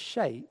that is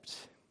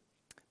shaped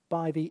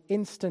by the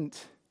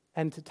instant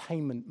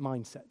entertainment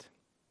mindset.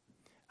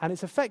 And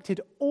it's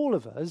affected all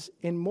of us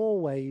in more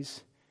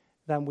ways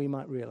than we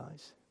might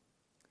realize.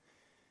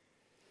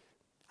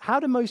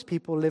 How do most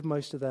people live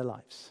most of their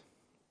lives?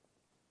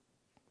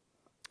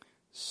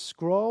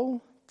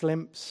 Scroll,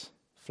 glimpse,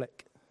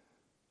 flick.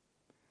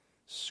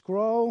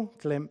 Scroll,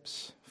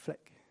 glimpse,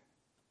 flick.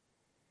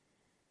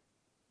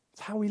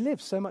 It's how we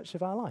live so much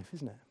of our life,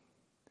 isn't it?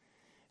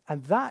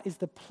 And that is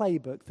the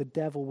playbook the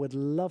devil would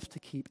love to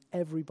keep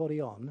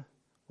everybody on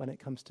when it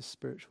comes to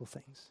spiritual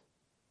things.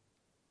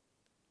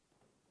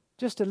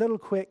 Just a little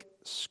quick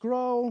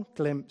scroll,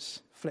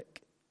 glimpse,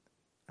 flick,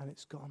 and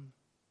it's gone.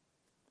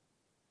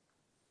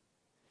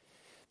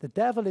 The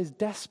devil is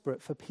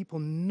desperate for people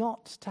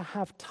not to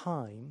have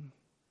time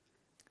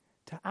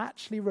to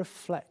actually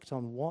reflect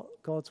on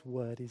what God's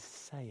word is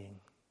saying.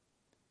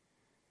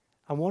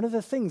 And one of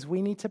the things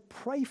we need to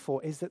pray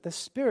for is that the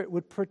Spirit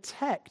would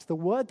protect the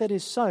word that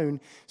is sown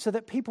so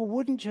that people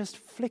wouldn't just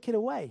flick it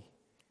away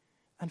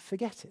and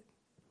forget it.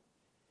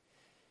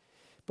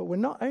 But we're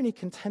not only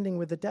contending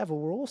with the devil,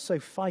 we're also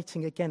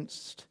fighting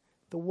against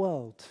the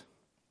world.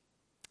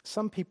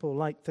 Some people,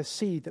 like the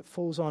seed that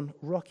falls on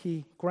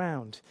rocky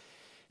ground,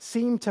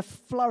 seem to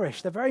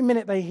flourish the very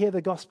minute they hear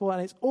the gospel,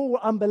 and it's all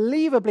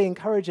unbelievably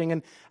encouraging.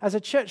 And as a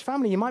church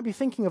family, you might be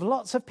thinking of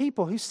lots of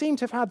people who seem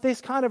to have had this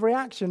kind of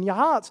reaction. Your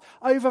heart's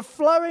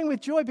overflowing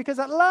with joy because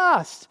at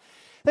last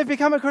they've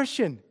become a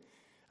Christian.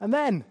 And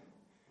then,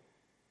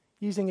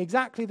 using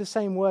exactly the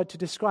same word to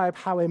describe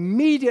how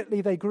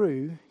immediately they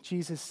grew,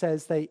 Jesus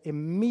says they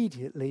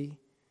immediately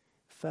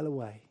fell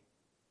away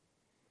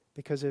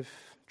because of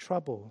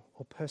trouble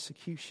or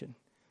persecution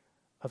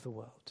of the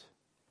world.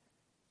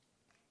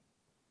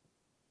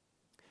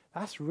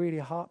 That's really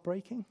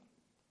heartbreaking.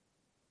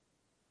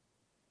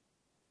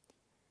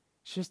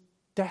 It's just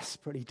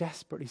desperately,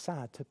 desperately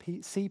sad to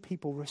see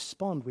people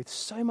respond with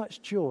so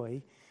much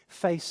joy,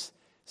 face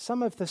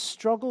some of the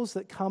struggles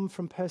that come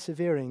from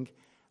persevering,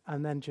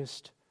 and then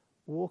just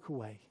walk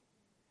away.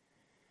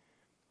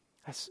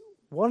 That's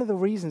one of the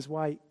reasons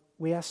why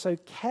we are so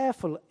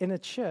careful in a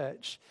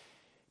church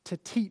to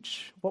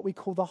teach what we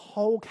call the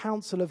whole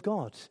counsel of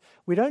God.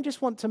 We don't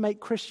just want to make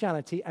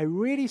Christianity a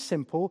really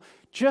simple,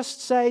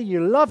 just say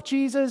you love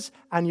Jesus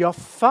and you're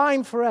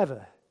fine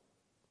forever.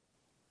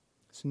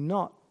 It's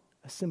not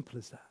as simple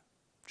as that.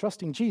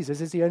 Trusting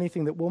Jesus is the only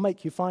thing that will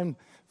make you fine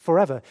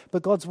forever.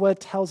 But God's word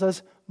tells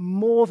us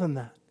more than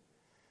that.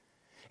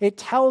 It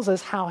tells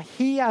us how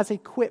he has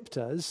equipped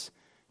us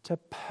to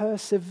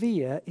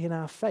persevere in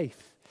our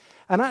faith.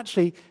 And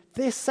actually,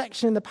 this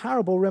section in the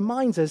parable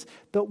reminds us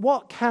that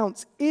what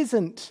counts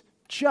isn't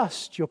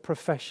just your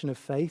profession of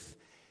faith,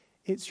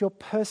 it's your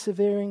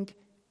persevering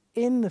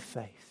in the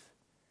faith.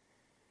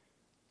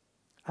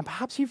 And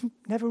perhaps you've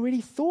never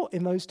really thought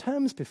in those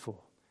terms before.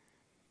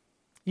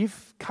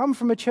 You've come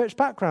from a church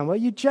background where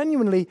you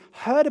genuinely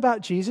heard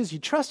about Jesus, you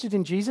trusted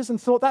in Jesus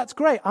and thought, that's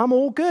great, I'm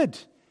all good.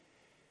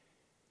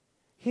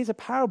 Here's a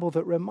parable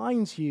that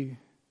reminds you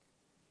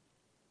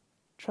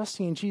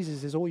trusting in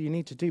Jesus is all you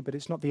need to do, but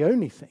it's not the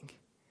only thing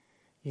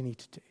you need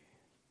to do.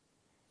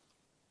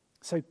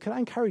 So could I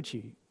encourage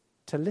you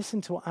to listen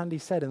to what Andy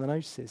said in the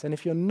notices? And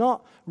if you're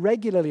not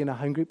regularly in a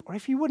home group, or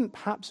if you wouldn't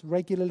perhaps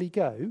regularly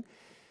go,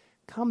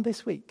 come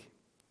this week.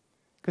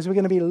 Because we're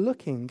going to be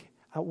looking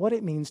at what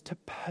it means to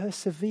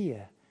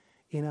persevere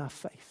in our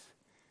faith.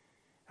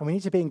 And we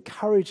need to be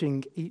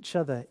encouraging each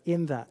other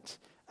in that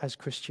as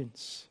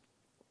Christians.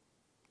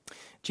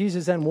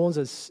 Jesus then warns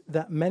us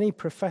that many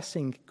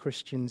professing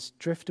Christians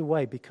drift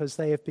away because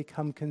they have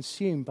become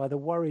consumed by the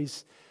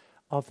worries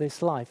of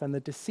this life and the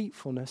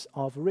deceitfulness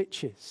of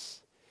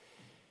riches.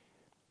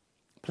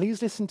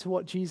 Please listen to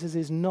what Jesus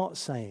is not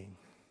saying.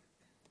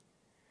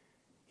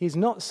 He's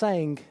not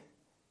saying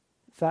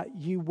that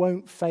you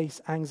won't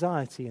face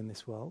anxiety in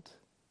this world.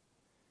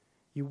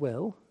 You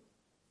will.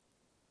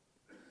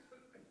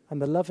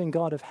 And the loving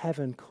God of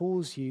heaven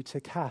calls you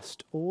to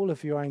cast all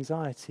of your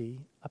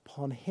anxiety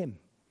upon him,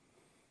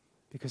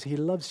 because he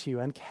loves you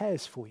and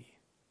cares for you.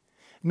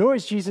 Nor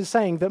is Jesus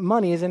saying that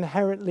money is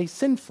inherently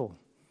sinful.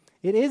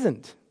 It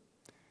isn't.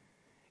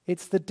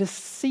 It's the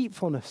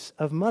deceitfulness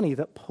of money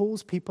that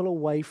pulls people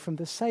away from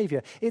the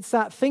Savior. It's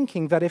that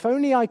thinking that if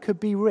only I could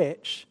be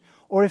rich,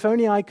 or if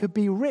only I could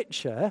be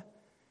richer,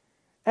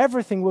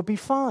 everything would be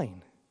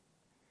fine.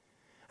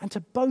 And to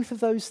both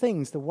of those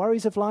things, the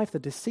worries of life, the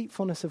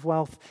deceitfulness of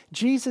wealth,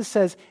 Jesus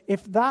says,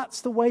 if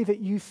that's the way that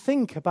you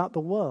think about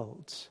the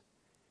world,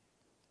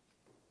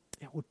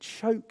 it will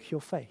choke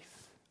your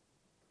faith.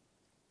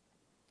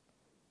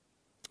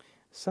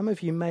 Some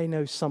of you may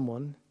know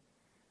someone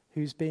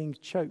who's being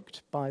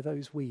choked by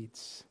those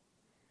weeds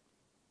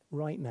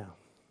right now.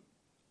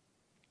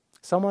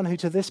 Someone who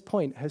to this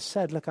point has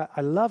said, look,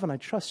 I love and I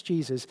trust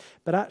Jesus,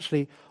 but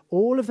actually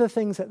all of the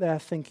things that they're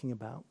thinking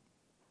about,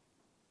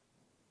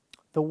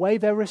 the way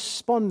they're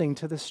responding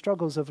to the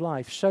struggles of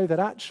life, show that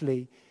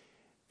actually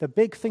the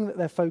big thing that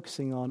they're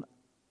focusing on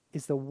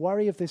is the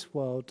worry of this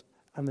world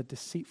and the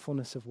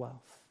deceitfulness of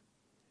wealth.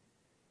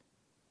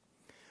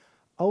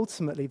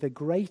 Ultimately, the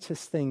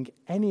greatest thing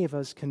any of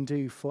us can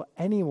do for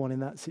anyone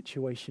in that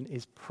situation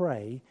is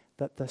pray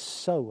that the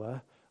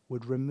sower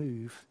would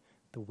remove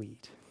the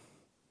weed.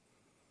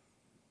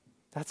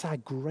 That's our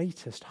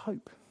greatest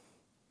hope,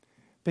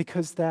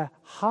 because their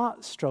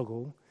heart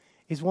struggle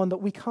is one that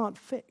we can't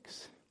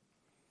fix.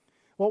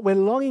 What we're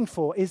longing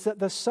for is that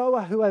the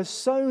sower who has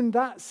sown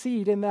that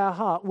seed in their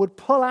heart would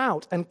pull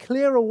out and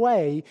clear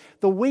away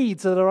the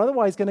weeds that are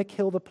otherwise going to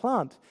kill the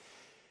plant.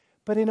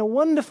 But in a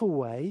wonderful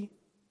way,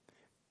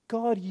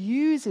 God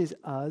uses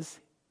us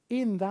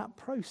in that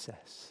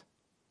process.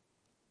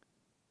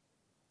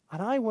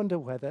 And I wonder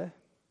whether,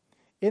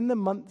 in the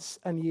months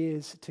and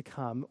years to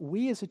come,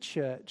 we as a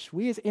church,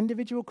 we as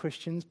individual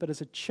Christians, but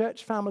as a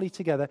church family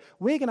together,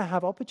 we're going to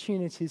have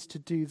opportunities to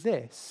do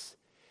this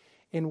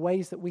in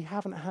ways that we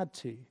haven't had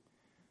to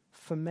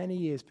for many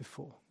years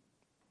before.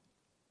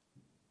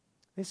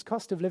 This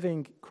cost of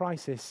living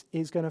crisis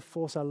is going to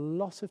force a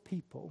lot of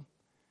people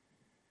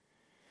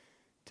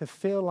to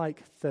feel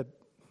like the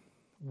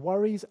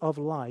worries of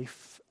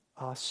life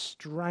are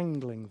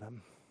strangling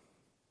them.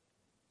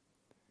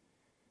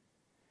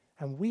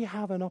 And we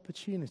have an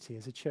opportunity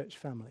as a church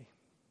family,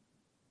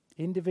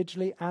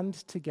 individually and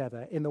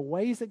together, in the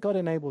ways that God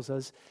enables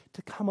us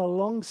to come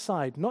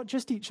alongside, not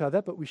just each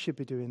other, but we should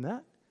be doing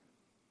that,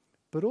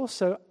 but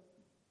also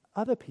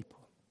other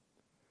people.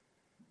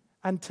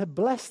 And to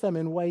bless them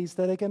in ways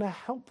that are going to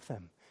help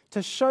them,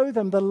 to show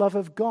them the love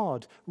of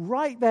God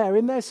right there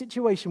in their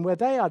situation where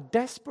they are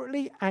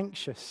desperately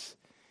anxious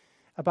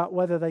about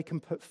whether they can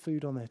put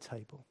food on their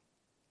table.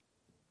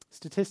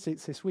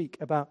 Statistics this week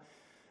about,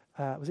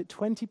 was it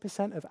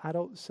 20% of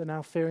adults are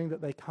now fearing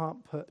that they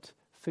can't put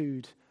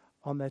food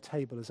on their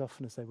table as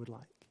often as they would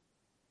like.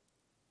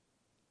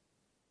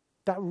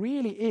 That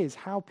really is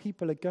how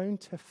people are going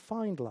to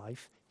find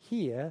life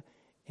here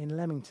in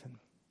Leamington.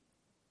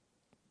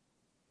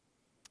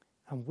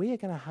 And we are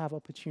going to have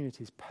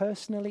opportunities,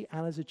 personally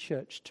and as a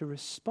church, to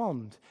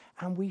respond.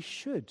 And we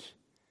should.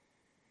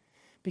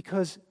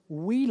 Because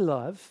we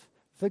love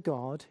the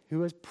God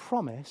who has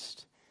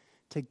promised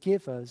to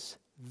give us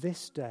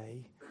this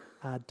day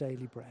our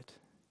daily bread.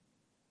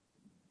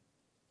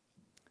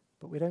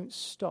 But we don't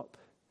stop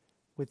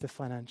with the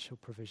financial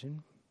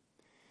provision,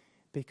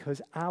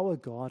 because our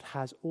God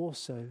has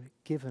also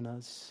given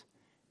us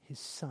his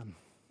Son,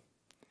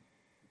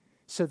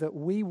 so that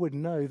we would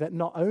know that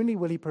not only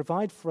will he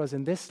provide for us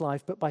in this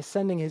life, but by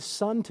sending his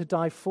Son to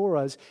die for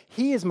us,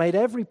 he has made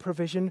every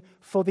provision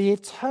for the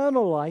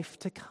eternal life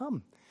to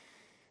come.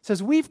 So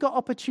as we've got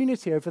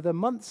opportunity over the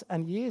months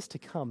and years to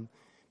come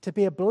to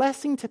be a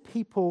blessing to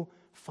people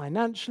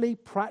financially,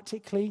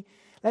 practically.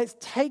 Let's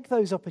take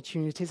those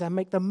opportunities and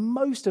make the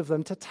most of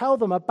them to tell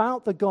them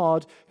about the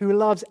God who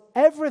loves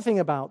everything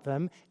about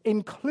them,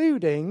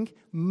 including,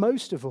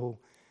 most of all,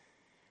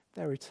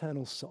 their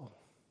eternal soul.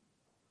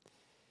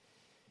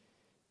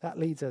 That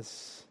leads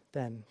us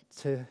then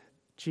to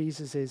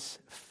Jesus'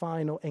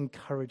 final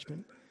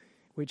encouragement,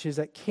 which is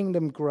that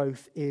kingdom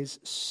growth is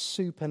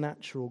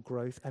supernatural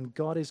growth, and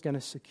God is going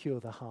to secure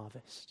the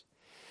harvest.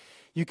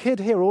 You could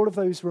hear all of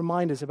those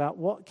reminders about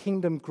what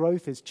kingdom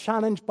growth is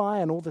challenged by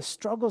and all the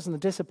struggles and the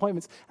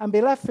disappointments and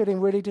be left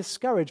feeling really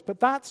discouraged, but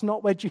that's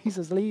not where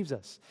Jesus leaves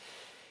us.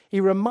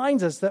 He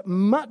reminds us that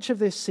much of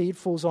this seed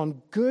falls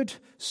on good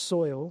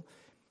soil,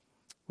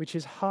 which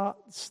is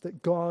hearts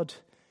that God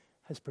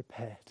has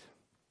prepared.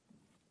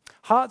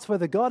 Hearts where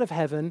the God of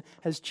heaven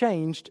has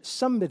changed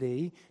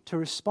somebody to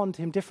respond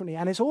to him differently,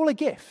 and it's all a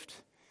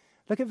gift.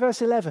 Look at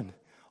verse 11.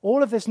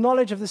 All of this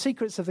knowledge of the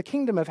secrets of the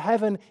kingdom of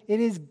heaven,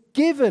 it is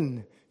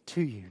given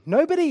to you.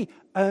 Nobody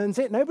earns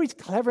it. Nobody's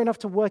clever enough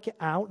to work it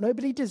out.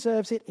 Nobody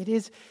deserves it. It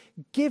is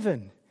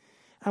given.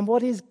 And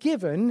what is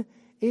given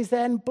is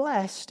then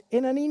blessed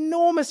in an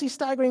enormously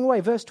staggering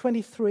way. Verse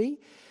 23,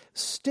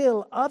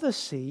 still other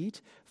seed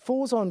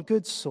falls on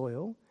good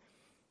soil,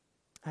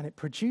 and it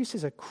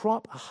produces a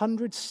crop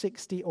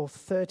 160 or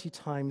 30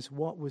 times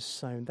what was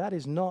sown. That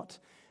is not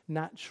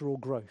natural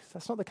growth.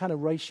 That's not the kind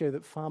of ratio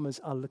that farmers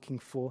are looking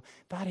for.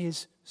 That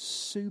is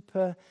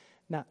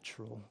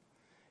supernatural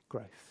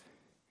growth.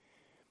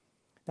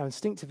 Now,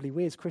 instinctively,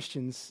 we as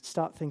Christians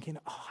start thinking,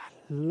 I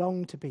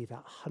long to be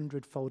that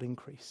 100-fold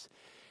increase.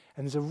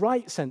 And there's a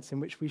right sense in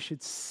which we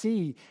should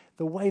see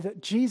the way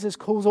that Jesus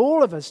calls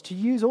all of us to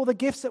use all the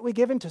gifts that we're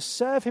given to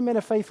serve him in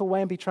a faithful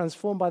way and be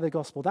transformed by the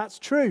gospel. That's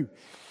true.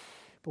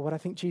 But what I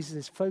think Jesus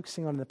is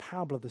focusing on in the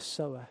parable of the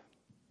sower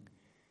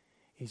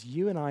is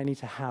you and I need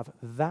to have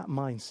that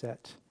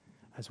mindset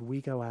as we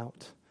go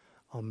out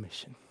on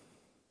mission.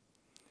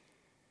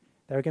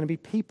 There are going to be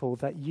people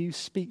that you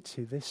speak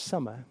to this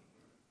summer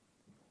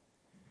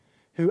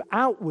who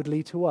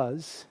outwardly to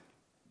us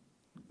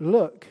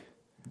look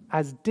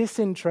as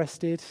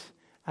disinterested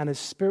and as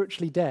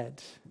spiritually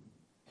dead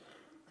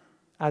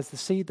as the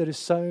seed that is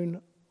sown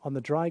on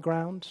the dry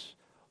ground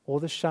or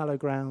the shallow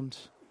ground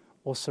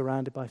or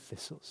surrounded by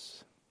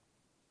thistles.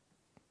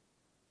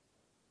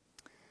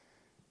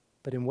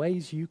 But in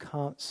ways you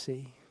can't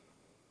see,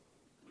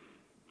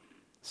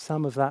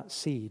 some of that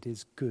seed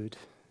is good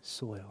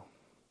soil.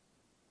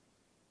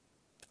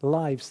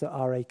 Lives that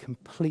are a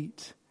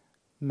complete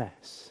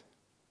mess.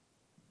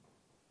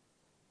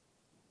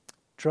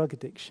 Drug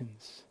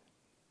addictions,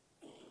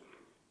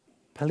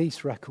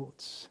 police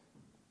records,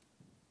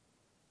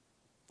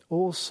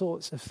 all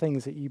sorts of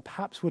things that you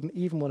perhaps wouldn't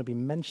even want to be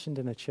mentioned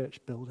in a church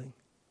building.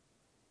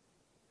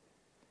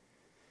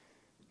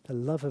 The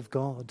love of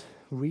God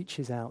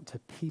reaches out to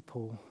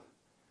people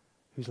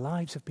whose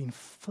lives have been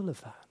full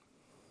of that.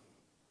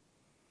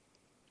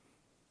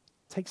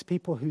 It takes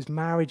people whose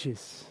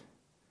marriages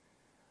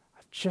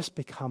have just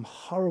become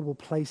horrible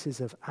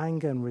places of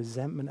anger and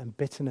resentment and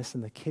bitterness,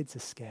 and the kids are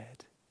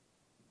scared.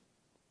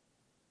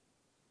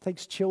 It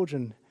takes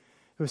children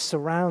who are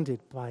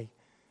surrounded by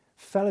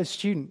fellow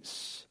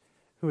students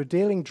who are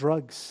dealing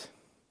drugs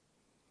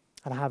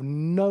and have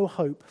no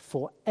hope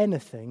for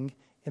anything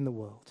in the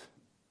world.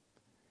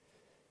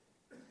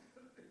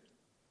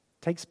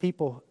 It takes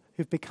people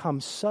who've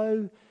become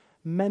so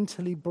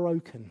mentally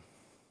broken,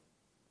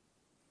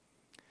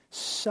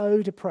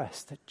 so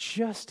depressed that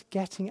just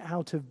getting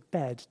out of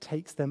bed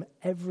takes them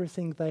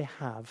everything they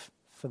have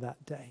for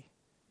that day.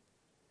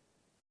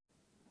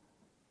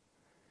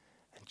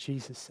 And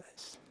Jesus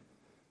says,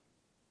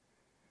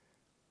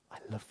 I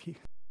love you.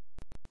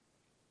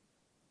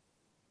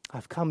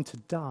 I've come to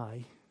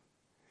die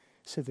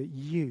so that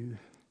you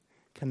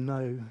can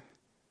know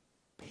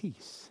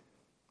peace.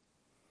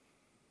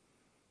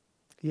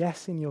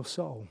 Yes, in your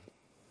soul,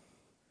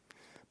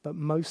 but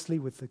mostly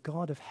with the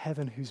God of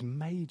heaven who's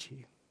made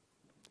you.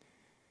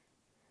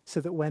 So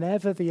that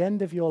whenever the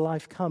end of your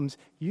life comes,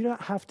 you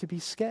don't have to be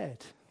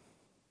scared.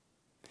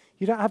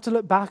 You don't have to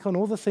look back on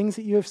all the things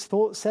that you have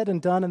thought, said,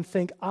 and done and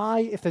think,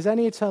 if there's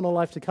any eternal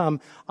life to come,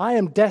 I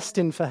am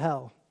destined for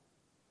hell.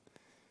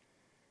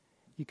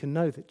 You can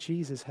know that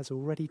Jesus has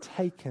already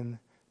taken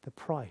the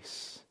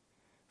price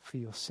for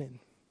your sin,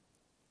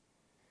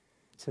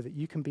 so that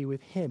you can be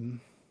with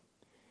him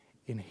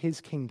in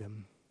his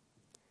kingdom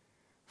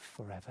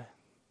forever.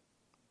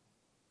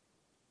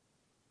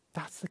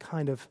 That's the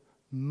kind of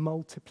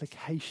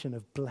multiplication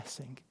of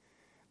blessing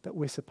that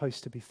we're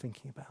supposed to be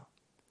thinking about.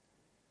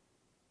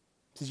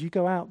 As you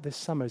go out this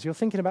summer, as you're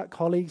thinking about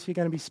colleagues you're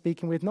going to be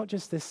speaking with, not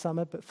just this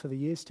summer, but for the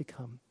years to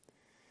come,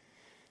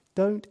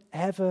 don't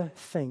ever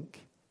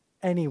think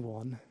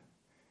anyone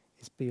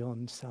is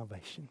beyond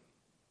salvation.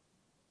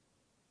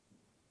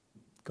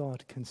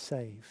 God can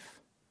save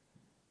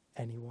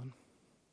anyone.